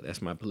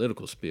 That's my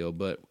political spiel.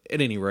 But at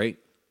any rate,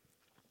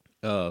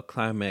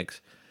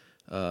 Climax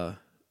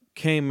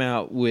came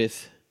out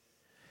with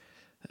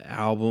an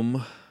album,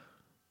 I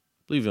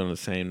believe it's on the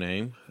same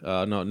name.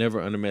 No, Never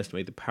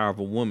Underestimate the Power of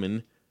a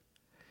Woman.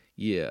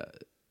 Yeah.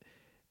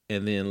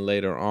 And then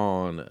later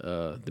on,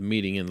 The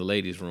Meeting in the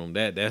Ladies' Room.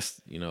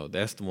 That's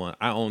the one.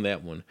 I own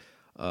that one.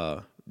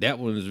 That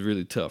one is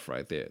really tough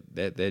right there.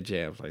 That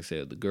jams, like I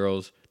said,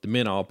 the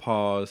men all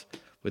pause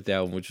with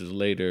that one, which was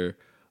later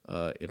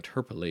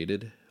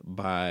interpolated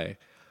by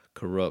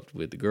Corrupt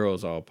with The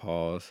Girls All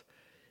Pause,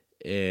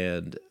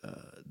 and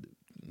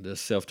the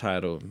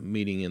self-titled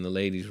Meeting in the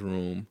Ladies'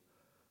 Room,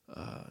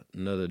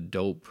 another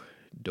dope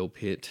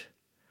hit.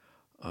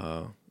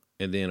 And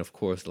then, of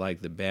course,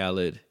 like the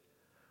ballad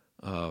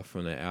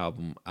from the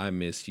album I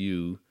Miss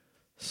You,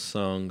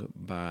 sung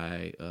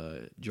by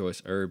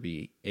Joyce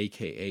Irby,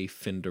 a.k.a.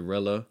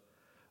 Finderella,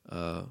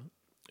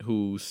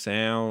 whose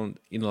sound,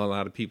 a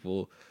lot of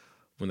people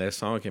when that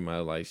song came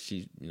out, like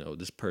she,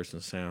 this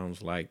person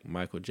sounds like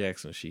Michael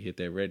Jackson. She hit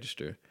that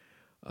register.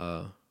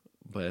 Uh,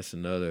 but that's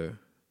another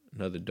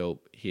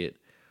dope hit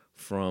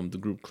from the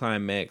group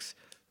Climax.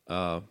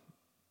 Uh,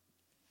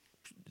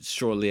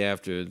 Shortly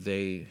after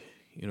they,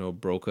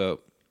 broke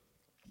up,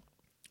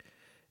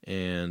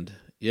 and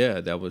yeah,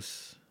 that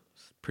was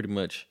pretty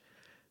much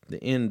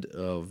the end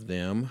of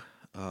them.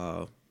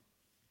 Uh,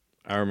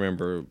 I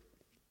remember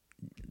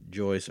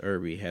Joyce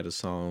Irby had a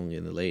song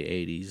in the late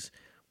 '80s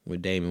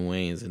with Damon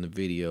Wayans in the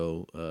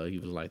video. He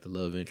was like the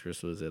love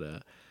interest. Was it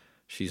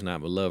 "She's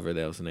Not My Lover"?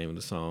 That was the name of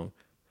the song.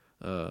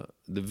 The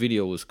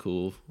video was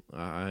cool.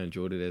 I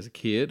enjoyed it as a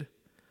kid.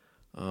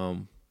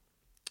 Um,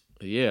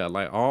 yeah,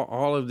 like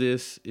all of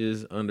this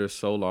is under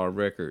Solar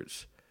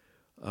Records.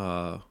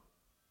 Uh,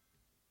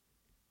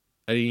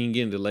 I didn't even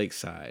get into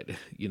Lakeside.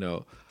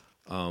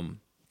 Um,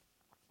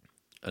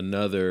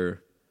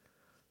 another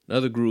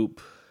another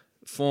group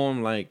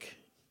formed like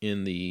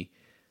in the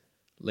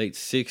late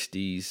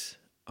 '60s,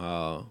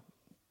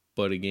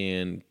 but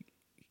again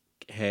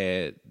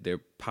had their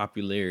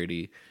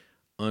popularity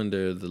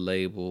under the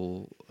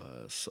label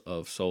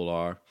of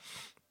Solar,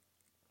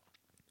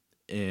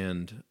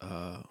 and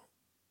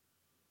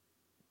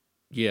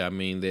yeah, I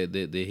mean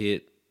they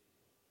hit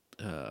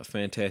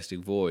Fantastic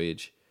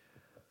Voyage,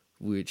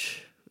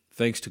 which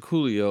thanks to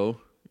Coolio,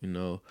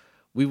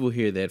 we will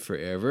hear that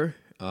forever.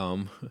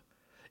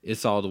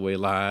 It's All the Way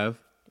Live,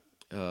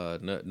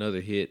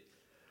 another hit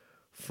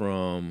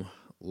from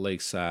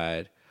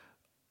Lakeside.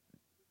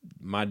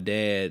 My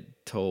dad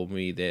told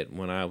me that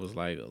when I was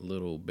like a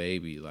little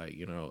baby, like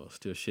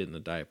still shitting the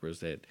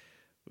diapers,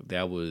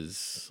 that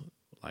was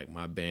like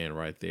my band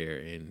right there,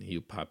 and he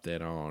would pop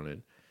that on,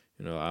 and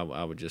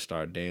I would just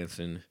start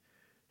dancing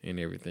and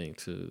everything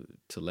to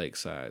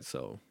Lakeside.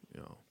 So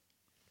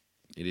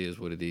it is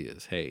what it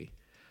is. Hey,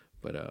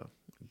 but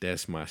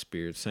that's my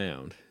spirit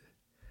sound.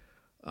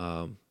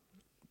 Um,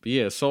 but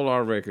yeah,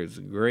 Solar Records,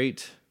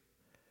 great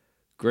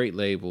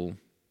label.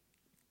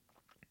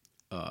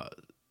 Uh,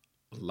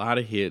 a lot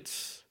of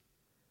hits,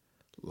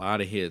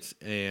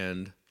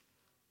 and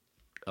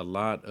a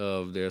lot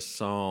of their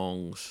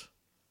songs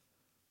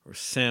were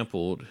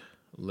sampled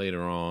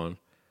later on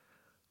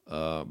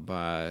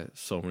by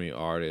so many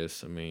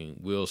artists. I mean,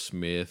 Will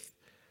Smith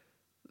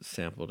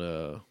sampled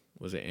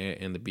was it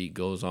and the beat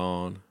goes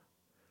on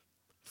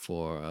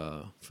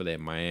for that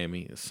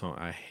Miami song.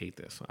 I hate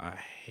that song. I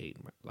hate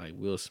like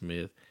Will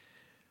Smith.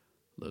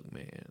 Look,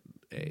 man,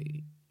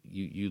 hey,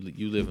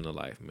 you living a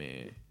life,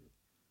 man.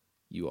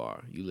 You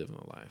living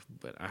a life,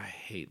 but I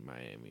hate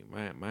Miami.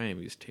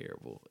 Miami is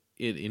terrible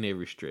in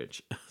every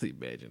stretch of the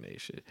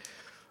imagination.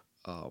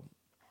 Um,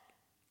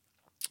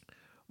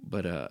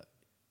 but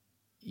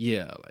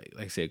yeah, like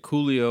I said,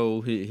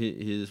 Coolio,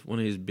 his one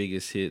of his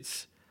biggest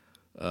hits,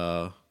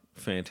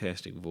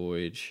 Fantastic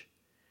Voyage,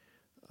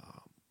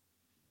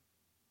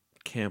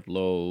 Camp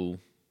Low,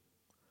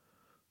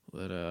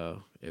 but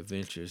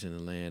Adventures in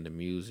the Land of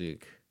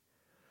Music,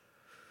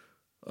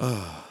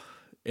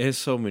 and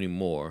so many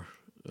more,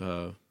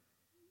 uh,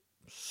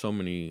 so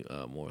many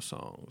more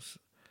songs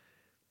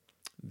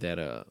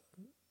that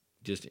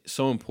just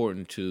so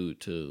important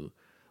to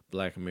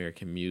Black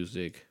American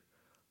music.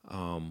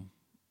 Um,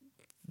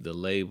 the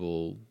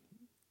label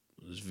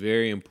was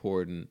very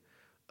important.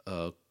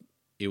 Uh,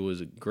 it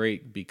was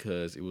great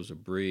because it was a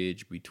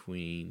bridge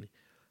between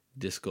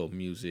disco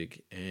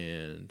music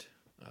and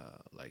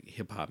like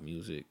hip hop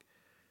music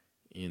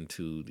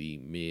into the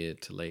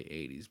mid to late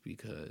 '80s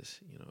because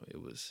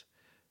it was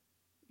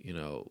you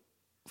know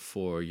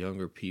for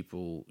younger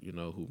people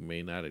who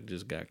may not have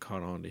just got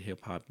caught on to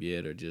hip hop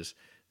yet or just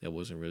that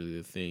wasn't really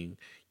the thing.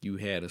 You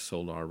had a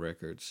Solar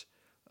Records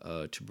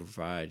to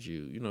provide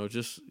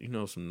just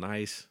some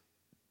nice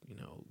you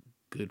know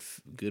good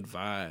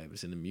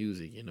vibes in the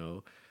music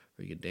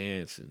where you can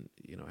dance and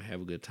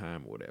have a good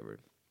time or whatever.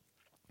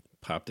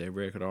 Pop that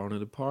record on at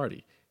the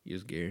party. You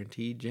just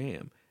guaranteed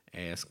jam.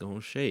 Ass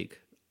gonna shake.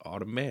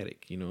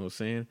 Automatic. You know what I'm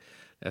saying?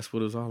 That's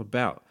what it's all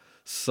about.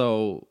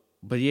 So,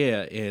 but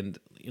yeah, and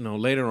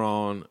later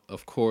on,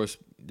 of course,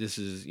 this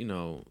is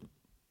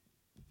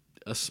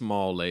a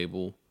small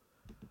label,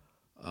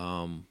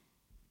 um,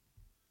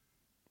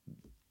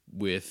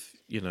 with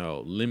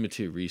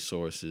limited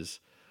resources,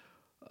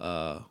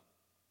 uh,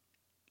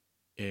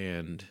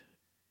 and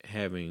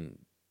having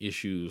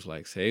issues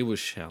like say with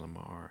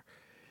Shalimar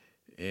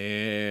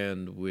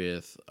and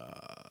with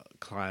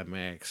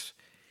Climax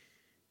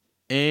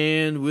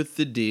and with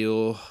the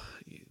deal,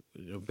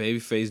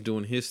 Babyface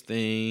doing his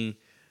thing,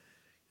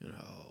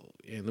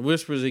 and the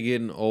Whispers are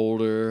getting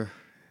older,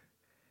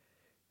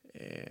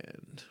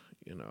 and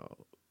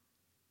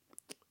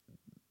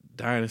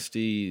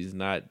Dynasty is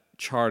not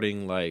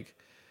charting like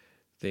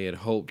they had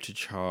hoped to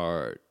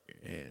chart,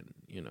 and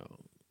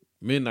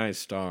Midnight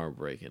Star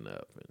breaking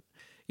up,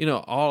 and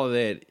all of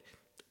that,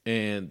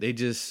 and they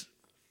just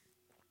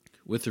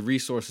with the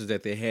resources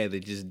that they had, they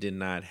just did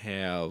not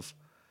have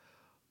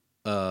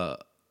uh,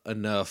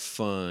 enough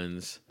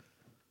funds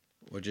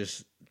or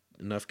just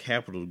enough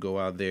capital to go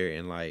out there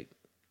and like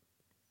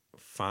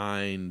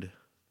find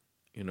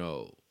you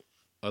know,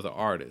 other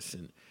artists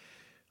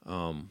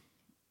um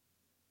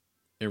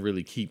and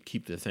really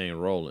keep the thing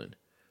rolling.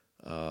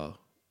 Uh,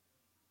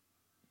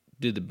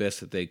 did the best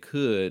that they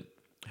could.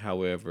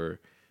 However,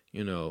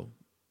 you know,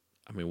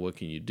 I mean, what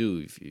can you do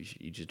if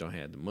you just don't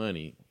have the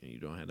money and you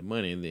don't have the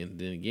money? And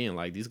then again,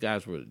 like these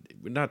guys we're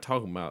not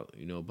talking about,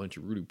 you know, a bunch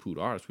of Rudy Poot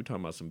artists. We're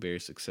talking about some very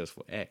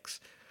successful acts,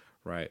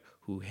 right?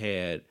 Who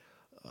had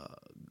uh,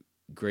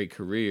 great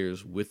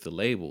careers with the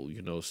label,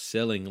 you know,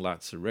 selling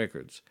lots of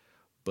records,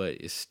 but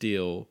it's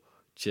still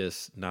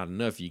just not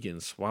enough. You're getting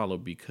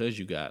swallowed because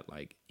you got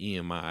like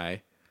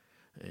EMI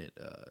and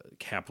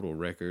Capitol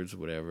Records,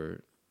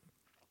 whatever.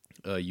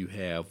 You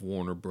have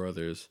Warner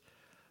Brothers.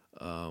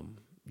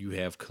 You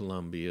have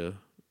Columbia.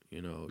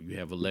 You know, you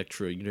have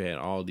Elektra. You had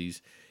all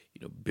these,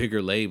 you know,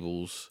 bigger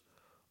labels.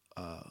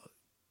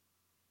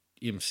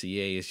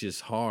 MCA. It's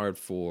just hard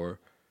for,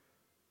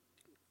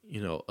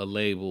 you know, a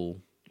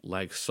label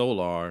like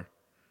Solar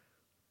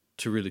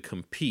to really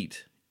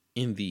compete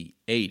in the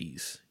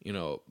 80s. You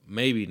know,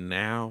 maybe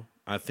now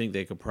I think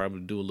they could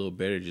probably do a little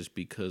better just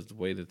because the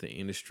way that the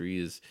industry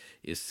is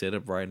set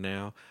up right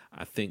now.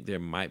 I think there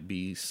might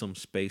be some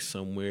space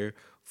somewhere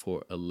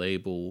for a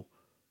label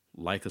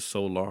like a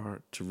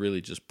Solar to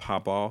really just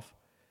pop off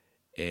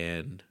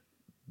and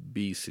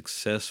be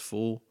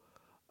successful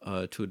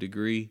to a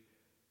degree.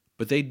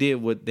 But they did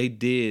what they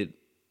did.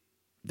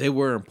 They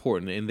were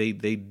important and they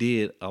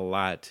did a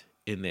lot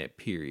in that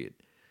period.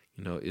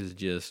 You know, it's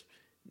just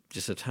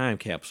a time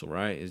capsule,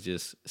 right? It's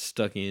just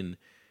stuck in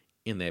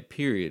that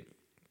period.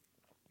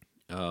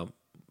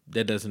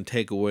 That doesn't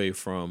take away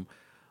from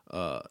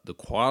the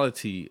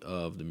quality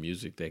of the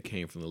music that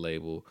came from the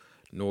label,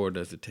 nor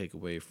does it take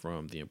away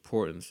from the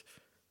importance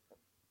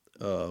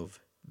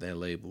of that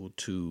label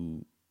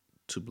to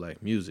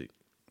black music.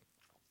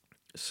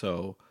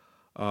 So,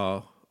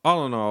 all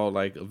in all,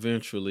 like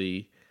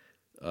eventually,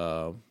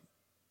 uh,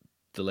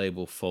 the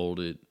label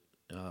folded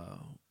uh,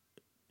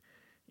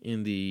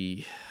 in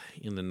the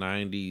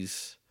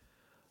 '90s.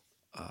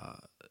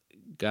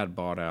 Got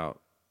bought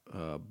out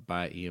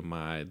by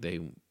EMI.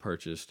 They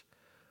purchased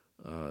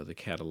the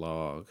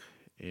catalog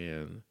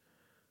and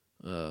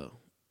uh,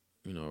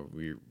 you know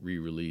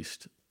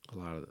re-released a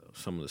lot of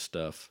some of the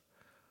stuff.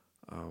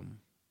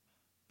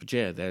 But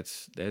yeah,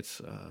 that's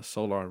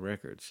Solar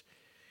Records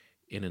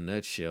in a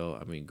nutshell.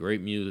 I mean,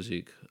 great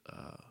music.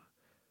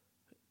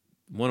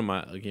 One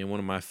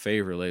of my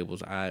favorite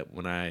labels. I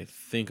when I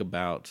think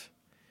about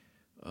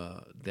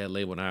that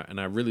label,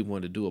 and I really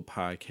wanted to do a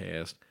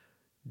podcast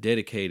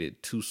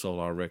dedicated to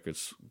Solar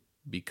Records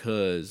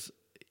because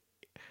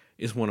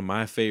it's one of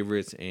my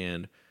favorites,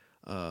 and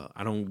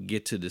I don't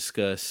get to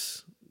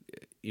discuss,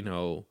 you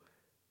know,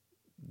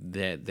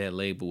 that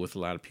label with a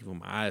lot of people.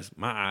 My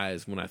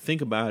eyes, when I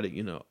think about it,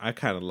 you know, I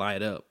kind of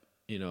light up,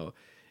 you know,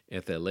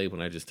 at that label,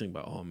 and I just think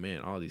about, oh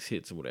man, all these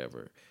hits and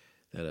whatever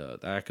that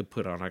I could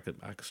put on. I could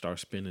start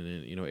spinning,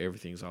 and you know,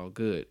 everything's all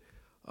good.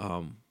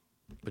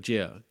 But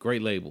yeah,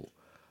 great label,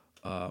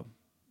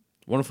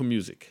 wonderful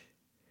music,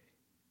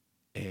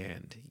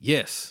 and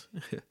yes,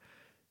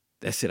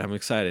 that's it. I'm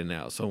excited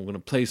now, so I'm gonna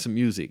play some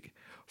music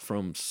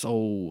from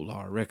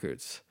Solar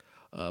Records.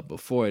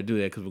 Before I do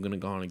that, because we're gonna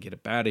go on and get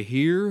up out of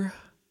here.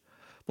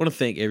 I want to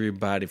thank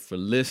everybody for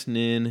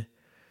listening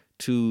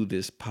to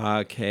this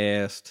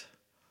podcast.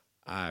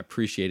 I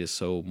appreciate it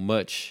so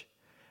much.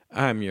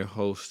 I'm your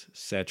host,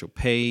 Satchel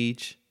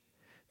Page.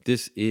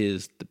 This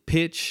is The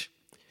Pitch.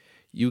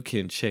 You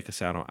can check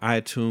us out on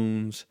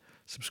iTunes,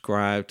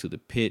 subscribe to The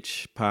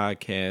Pitch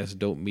Podcast,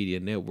 Dope Media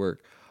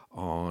Network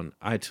on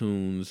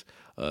iTunes.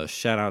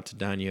 Shout out to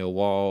Danielle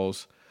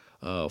Walls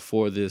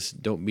for this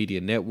Dope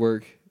Media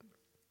Network.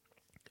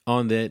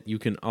 On that, you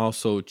can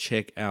also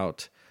check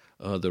out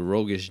the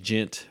Roguish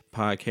Gent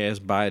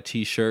podcast. Buy a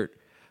t-shirt.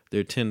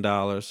 They're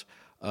 $10.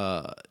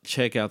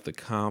 Check out the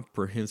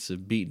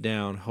Comprehensive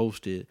Beatdown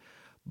hosted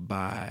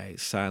by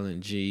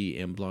Silent G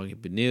and Blogging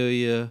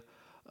Benelia.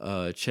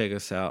 Check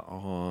us out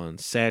on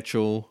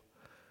Satchel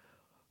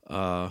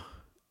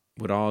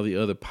with all the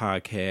other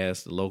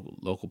podcasts, the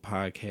local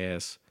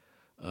podcasts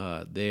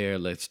there.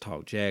 Let's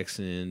Talk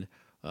Jackson,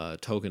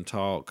 Token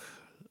Talk,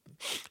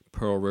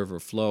 Pearl River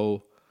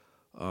Flow.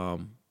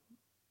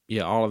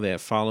 Yeah, all of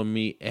that. Follow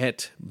me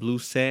at Blue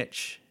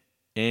Satch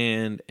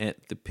and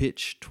at The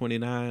Pitch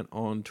 29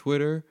 on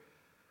Twitter.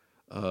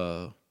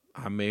 I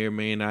may or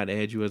may not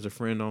add you as a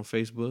friend on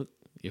Facebook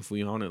if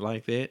we on it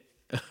like that.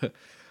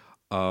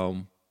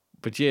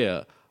 But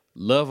yeah,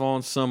 love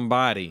on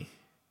somebody.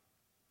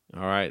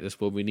 All right, that's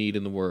what we need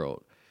in the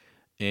world.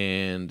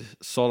 And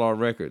Solar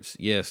Records,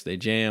 yes, they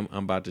jam.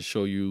 I'm about to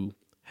show you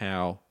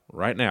how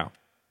right now.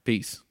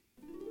 Peace.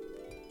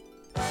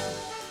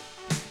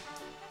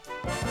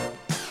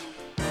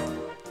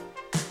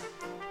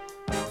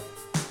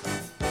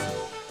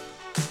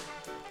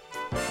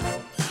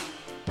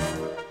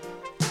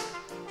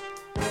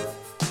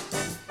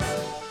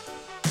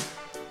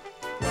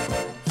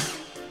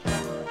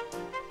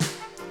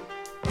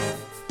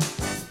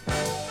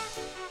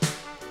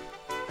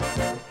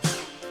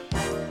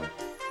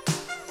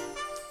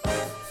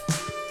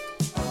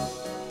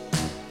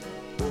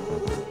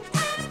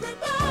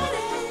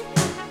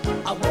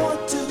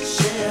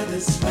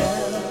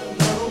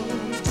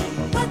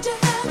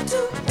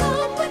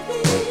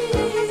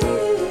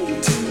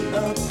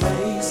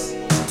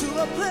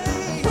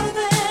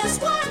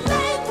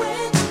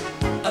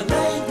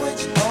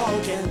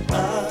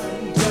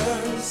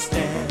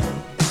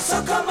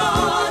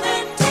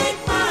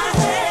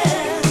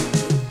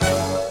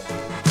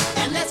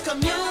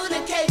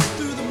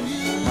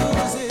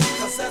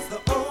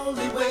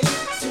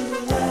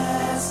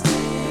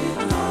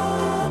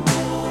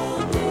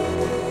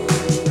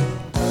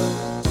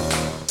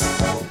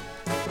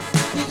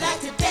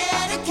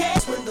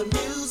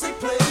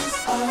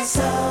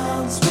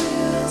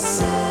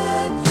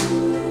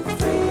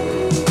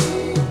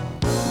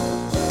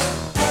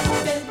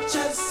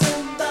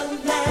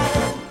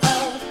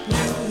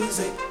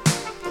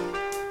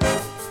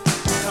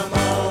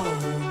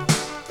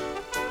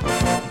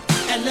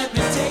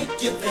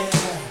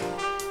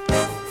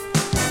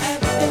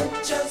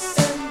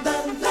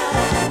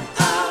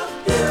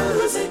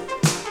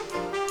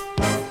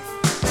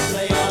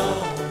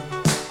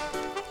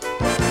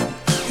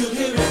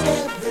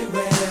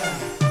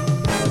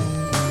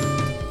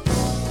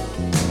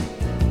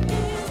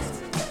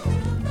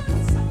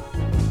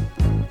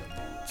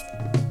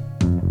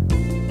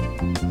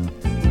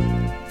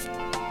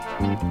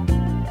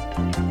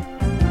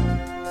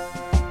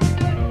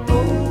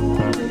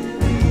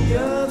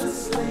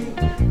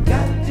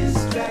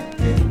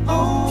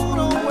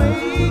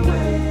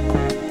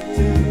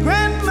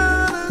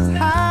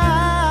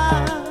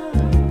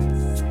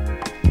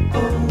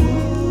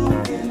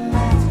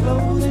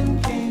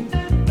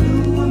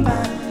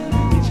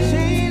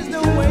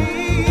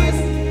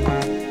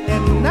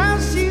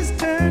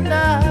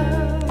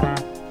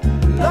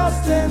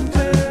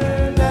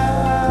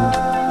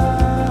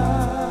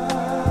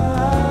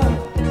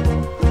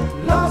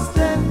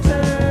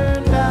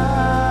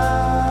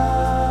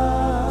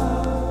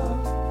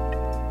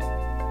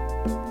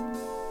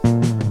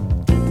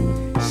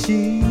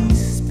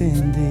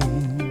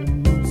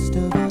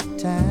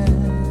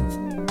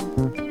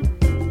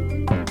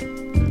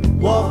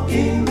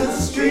 walking the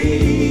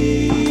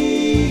streets.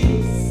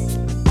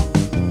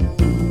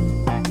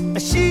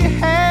 She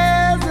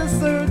has a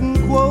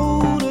certain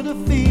quota to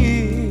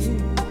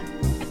fill.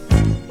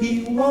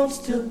 He wants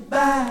to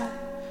buy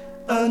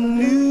a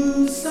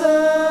new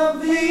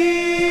Seville.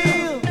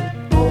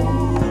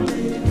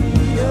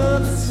 Olivia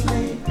the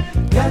slave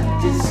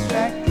got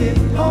distracted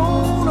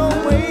on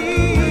her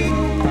way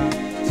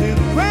to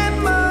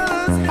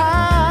grandma's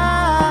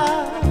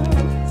house.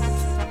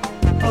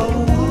 A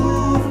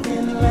wolf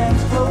in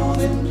lamb's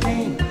clothing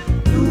came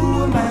through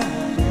her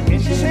mind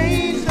and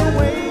changed her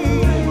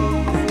ways.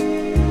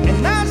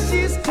 And now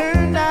she's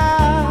turned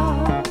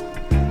out,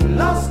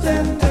 lost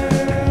and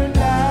turned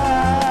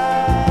out,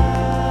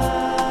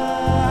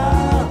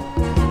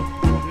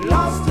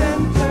 lost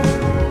and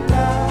turned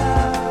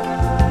out.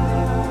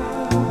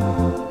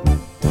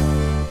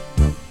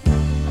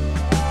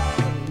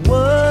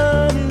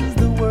 What is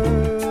the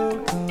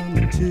world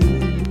come to?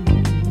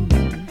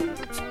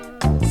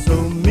 So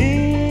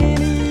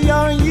many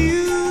are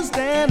used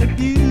and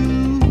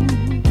abused.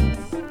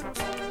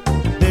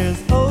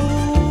 There's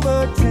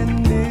over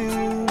 10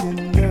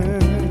 million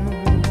girls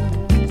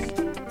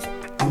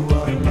who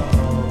are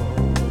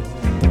lost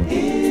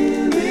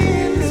in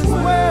this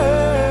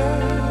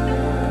world.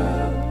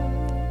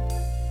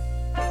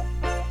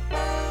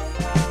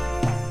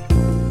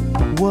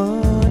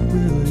 What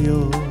will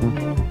your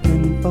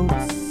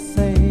folks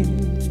say?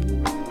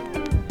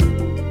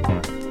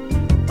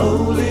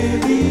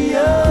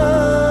 Olivia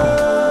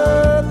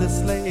the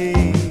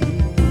slave,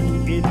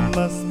 it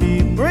must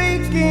be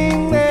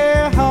breaking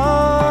their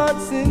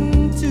hearts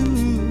in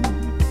two.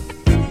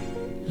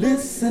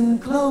 Listen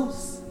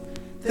close,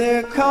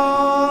 they're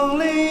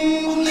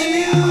calling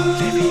you.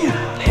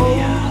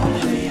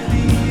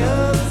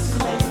 Olivia the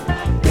slave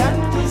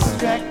got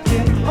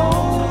distracted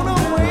on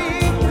her way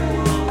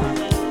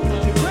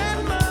to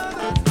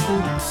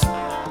grandmother's.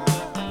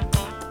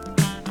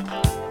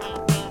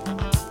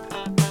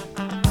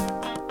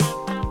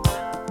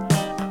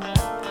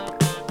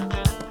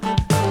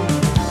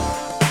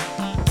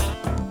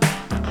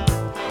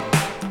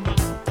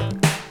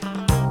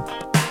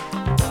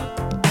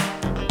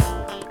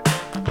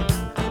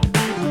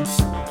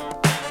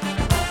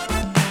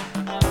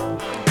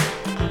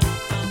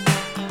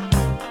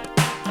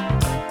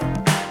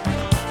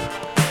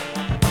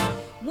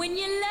 When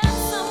you love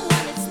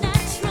someone, it's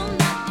natural,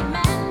 not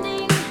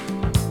demanding.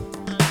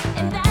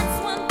 And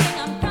that's one thing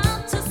I'm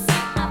proud to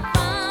say I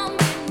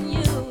found in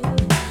you.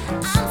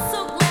 I'm so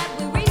glad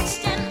we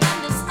reached an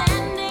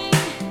understanding.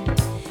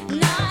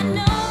 Now I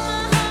know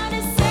my heart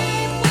is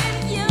safe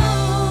with you.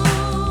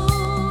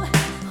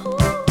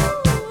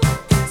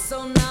 Ooh. So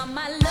now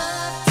my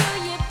love to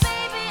you,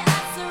 baby, I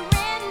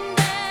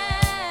surrender.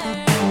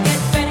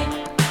 Get ready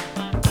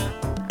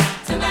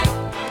tonight.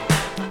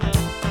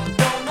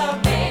 Gonna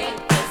make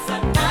this a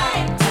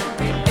night to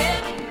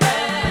remember.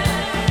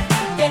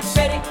 Get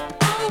ready,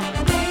 oh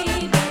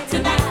baby,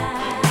 tonight.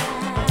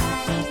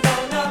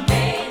 Gonna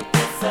make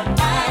this a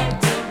night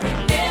to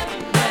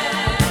remember.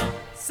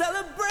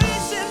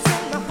 Celebrations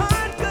in the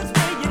heart 'cause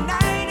we're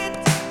united.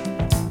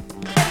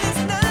 And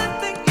there's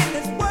nothing in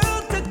this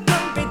world to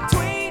come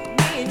between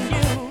me and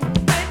you.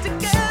 We're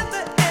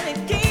together and it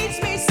keeps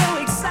me so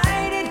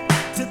excited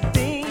to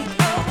think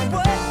of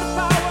what the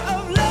power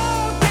of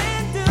love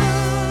can do.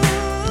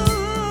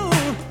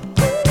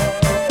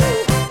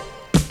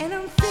 And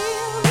I'm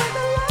filled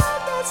with a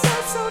love that's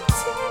so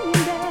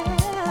tender.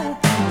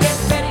 Get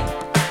ready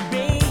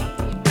Baby,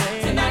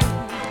 tonight.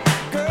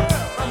 girl,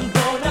 I'm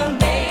gonna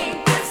make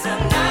this a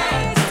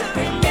night to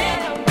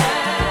remember.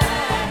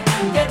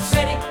 Get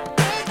ready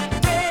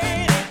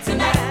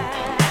tonight.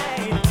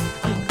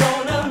 I'm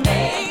gonna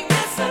make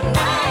this a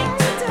night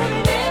to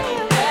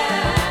remember.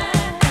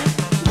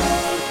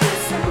 Make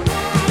this a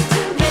night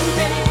to get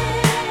ready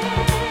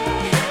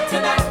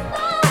tonight.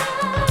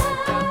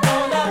 I'm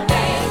gonna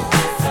make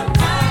this a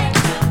night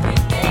to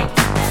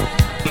remember.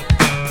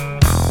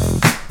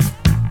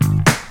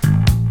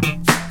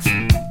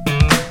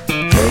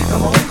 Hey,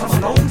 come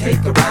on,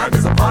 take a ride.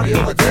 There's a party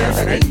over there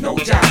that ain't no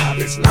job.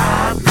 It's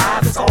live,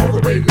 it's all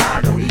the way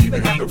live. Don't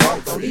even have to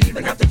walk, don't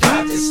even have to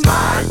drive. Just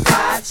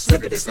slide,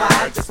 slippity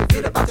slide. Just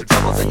forget about the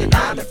troubles in your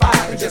 9 to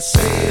 5 and just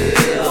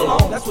sail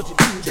on. That's what you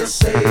do, just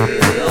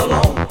sail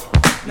on.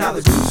 Now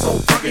the dude's so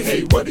funky,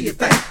 hey, what do you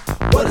think?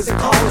 What is it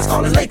called? It's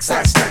called a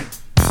lakeside stank.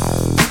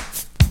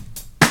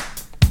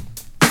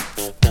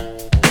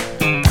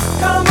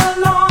 come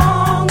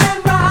along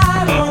and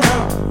ride on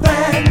a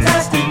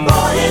fantastic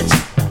voyage.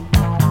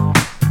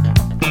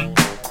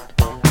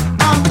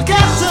 I'm the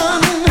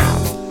captain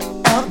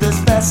of this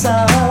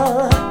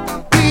vessel.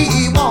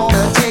 We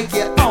wanna take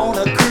you on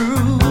a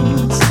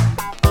cruise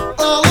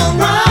all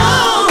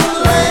around the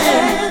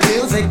land.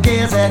 Music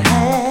is at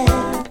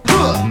hand.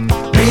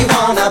 We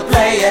wanna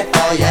play it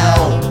for you.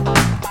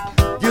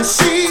 You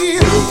see,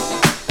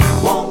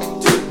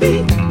 Want to be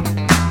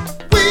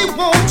we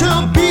want to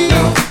be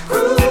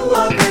crew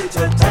of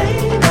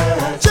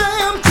entertainers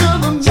jam to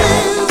the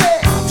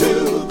music. to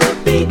the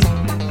beat.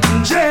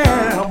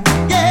 Jam,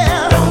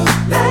 yeah.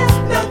 Don't let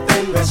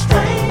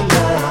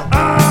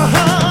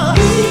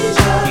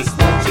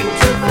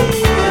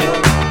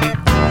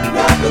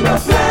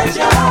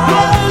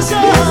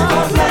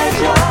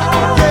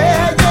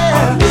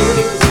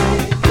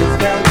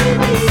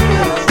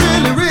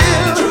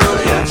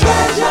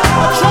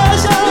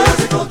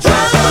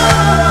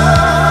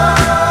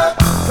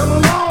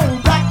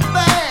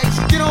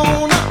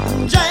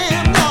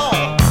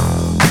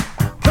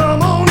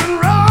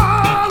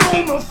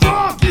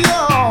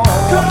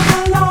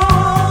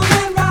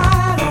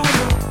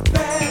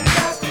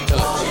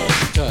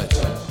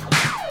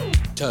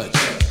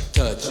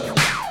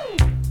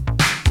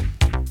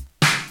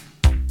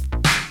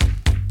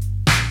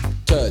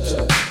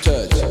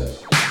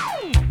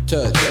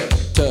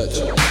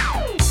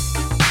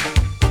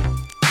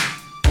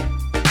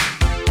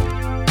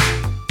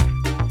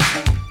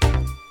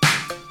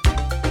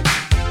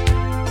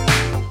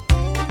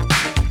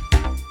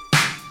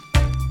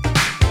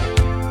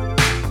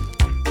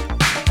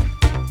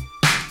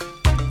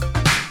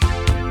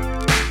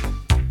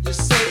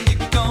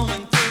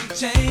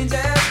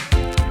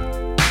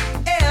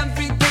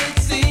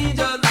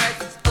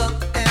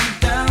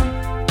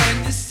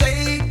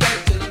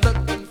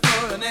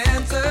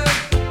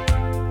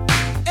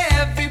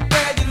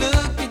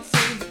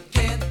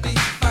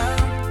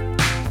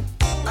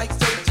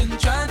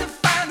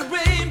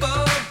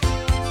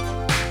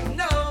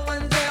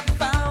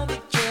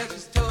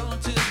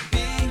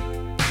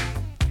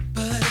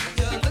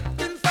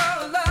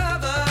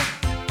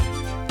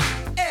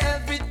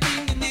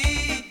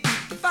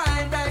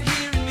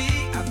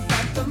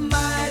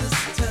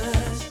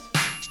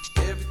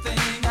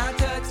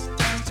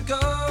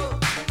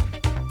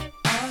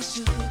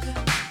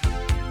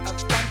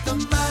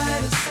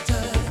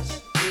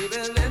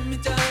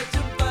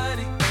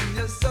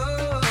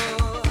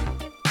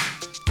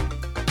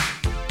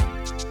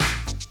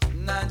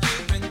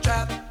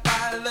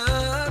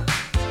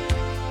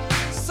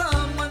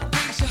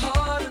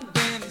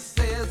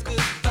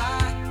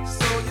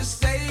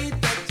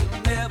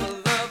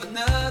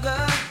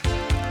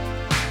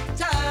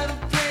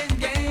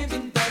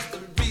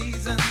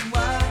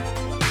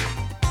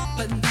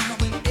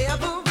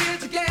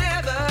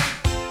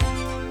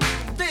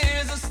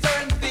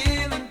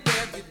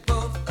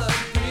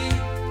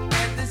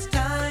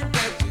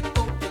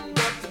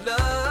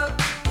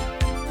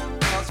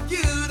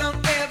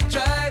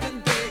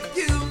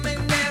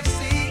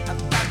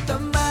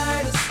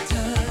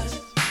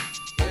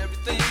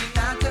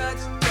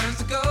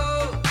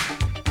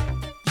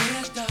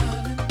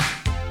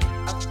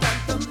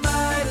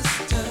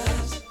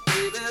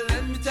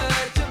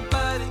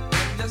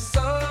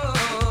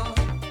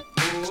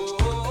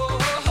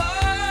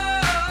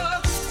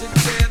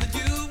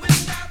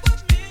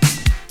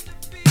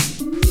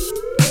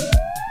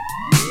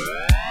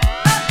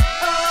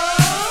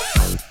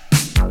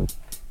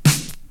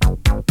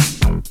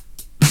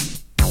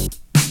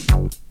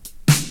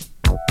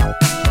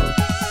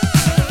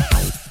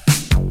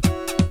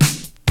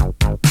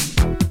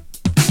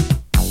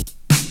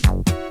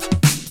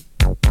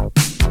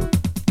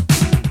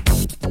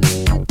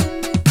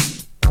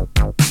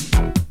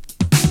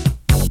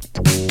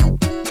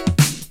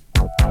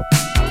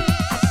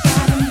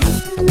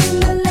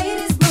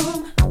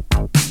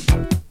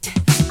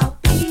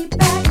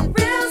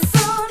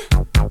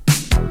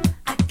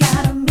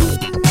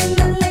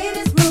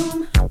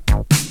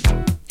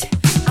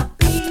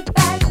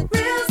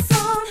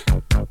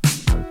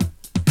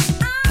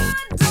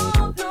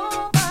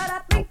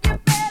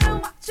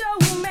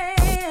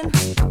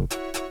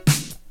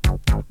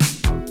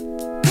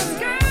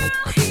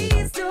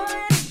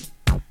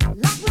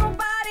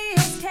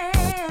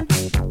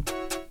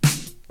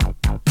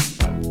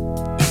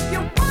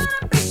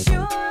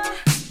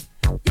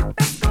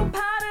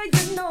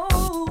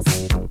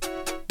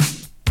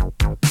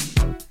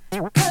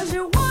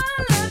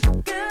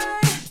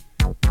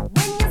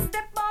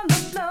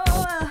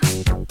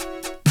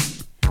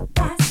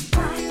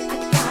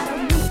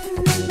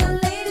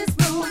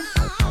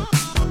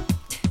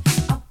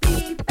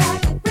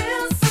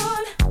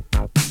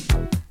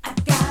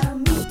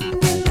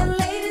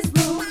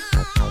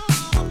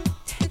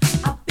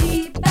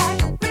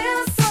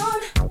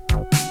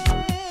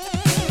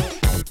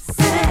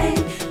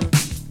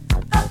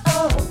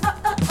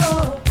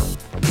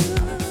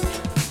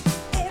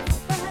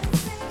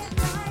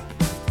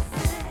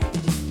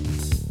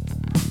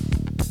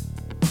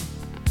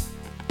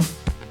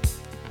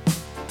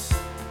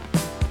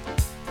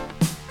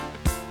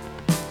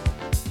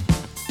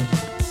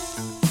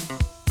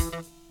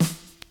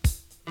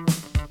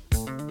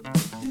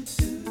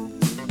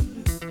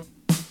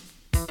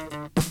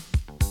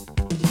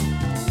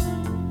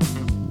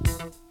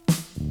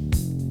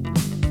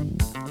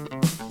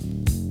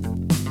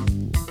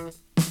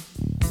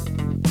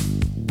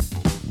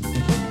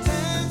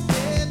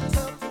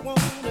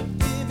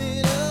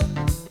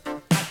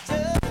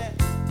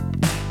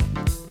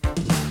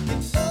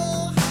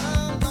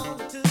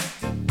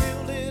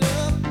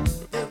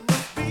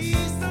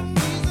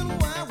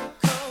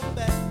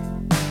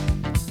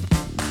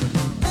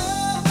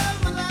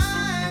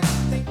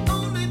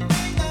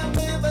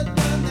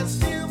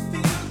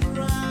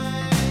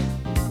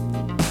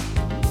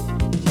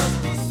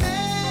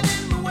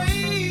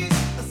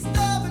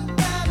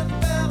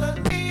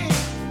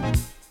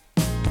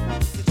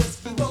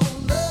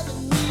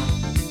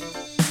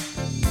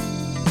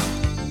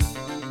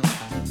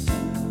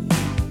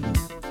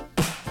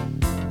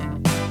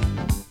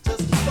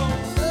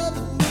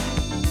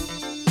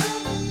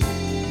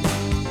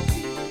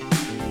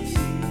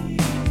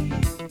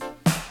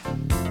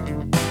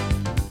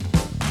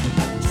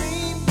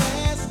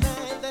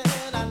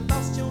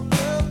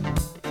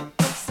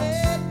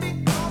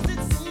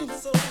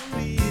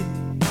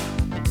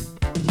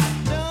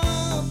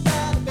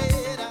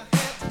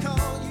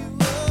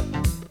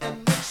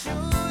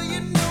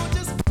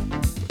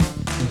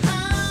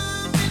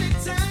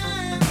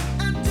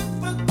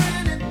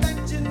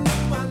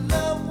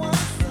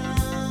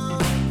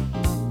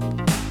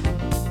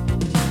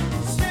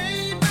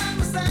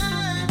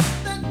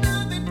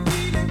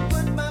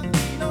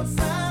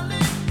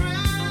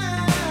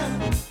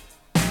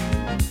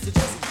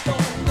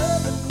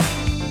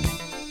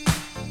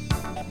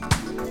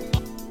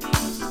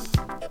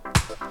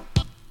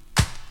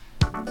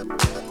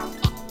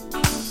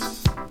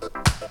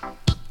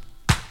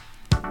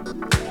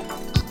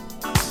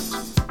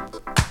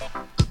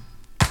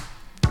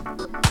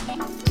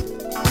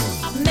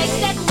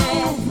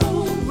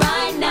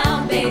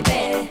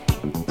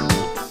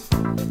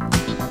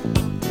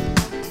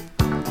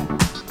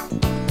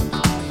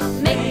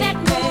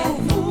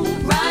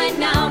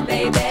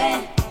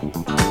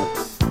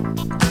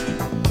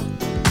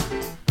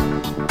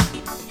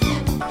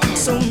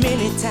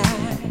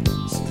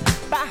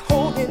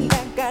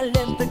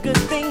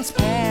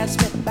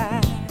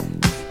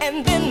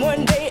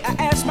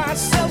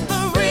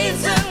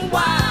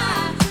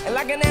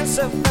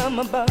answer from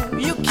above.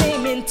 You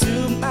came into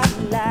my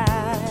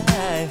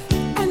life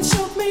and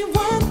showed me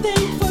one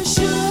thing for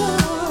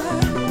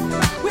sure.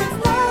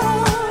 With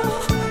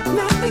love,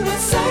 nothing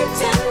is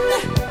certain.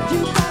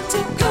 You got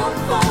to go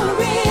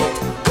for it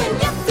when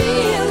you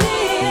feel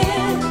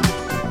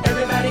it.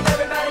 Everybody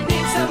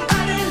needs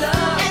somebody to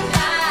love. And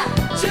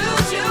I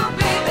Choose you,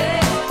 baby.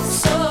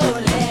 so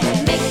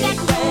let's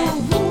make that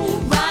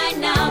move right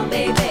now,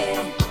 baby.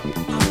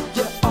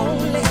 You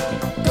only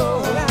go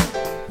around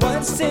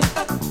once in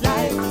a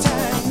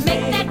lifetime.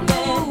 Make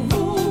that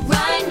move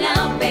right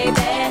now,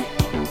 baby.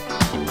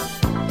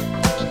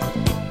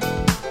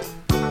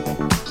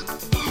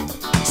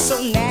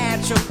 So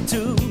natural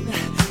to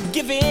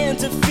give in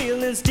to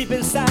feelings deep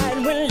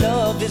inside when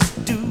love is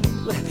due.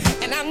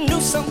 And I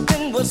knew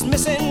something was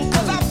missing,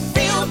 'cause I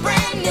feel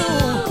brand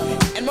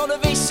new. And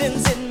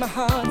motivation's in my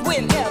heart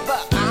whenever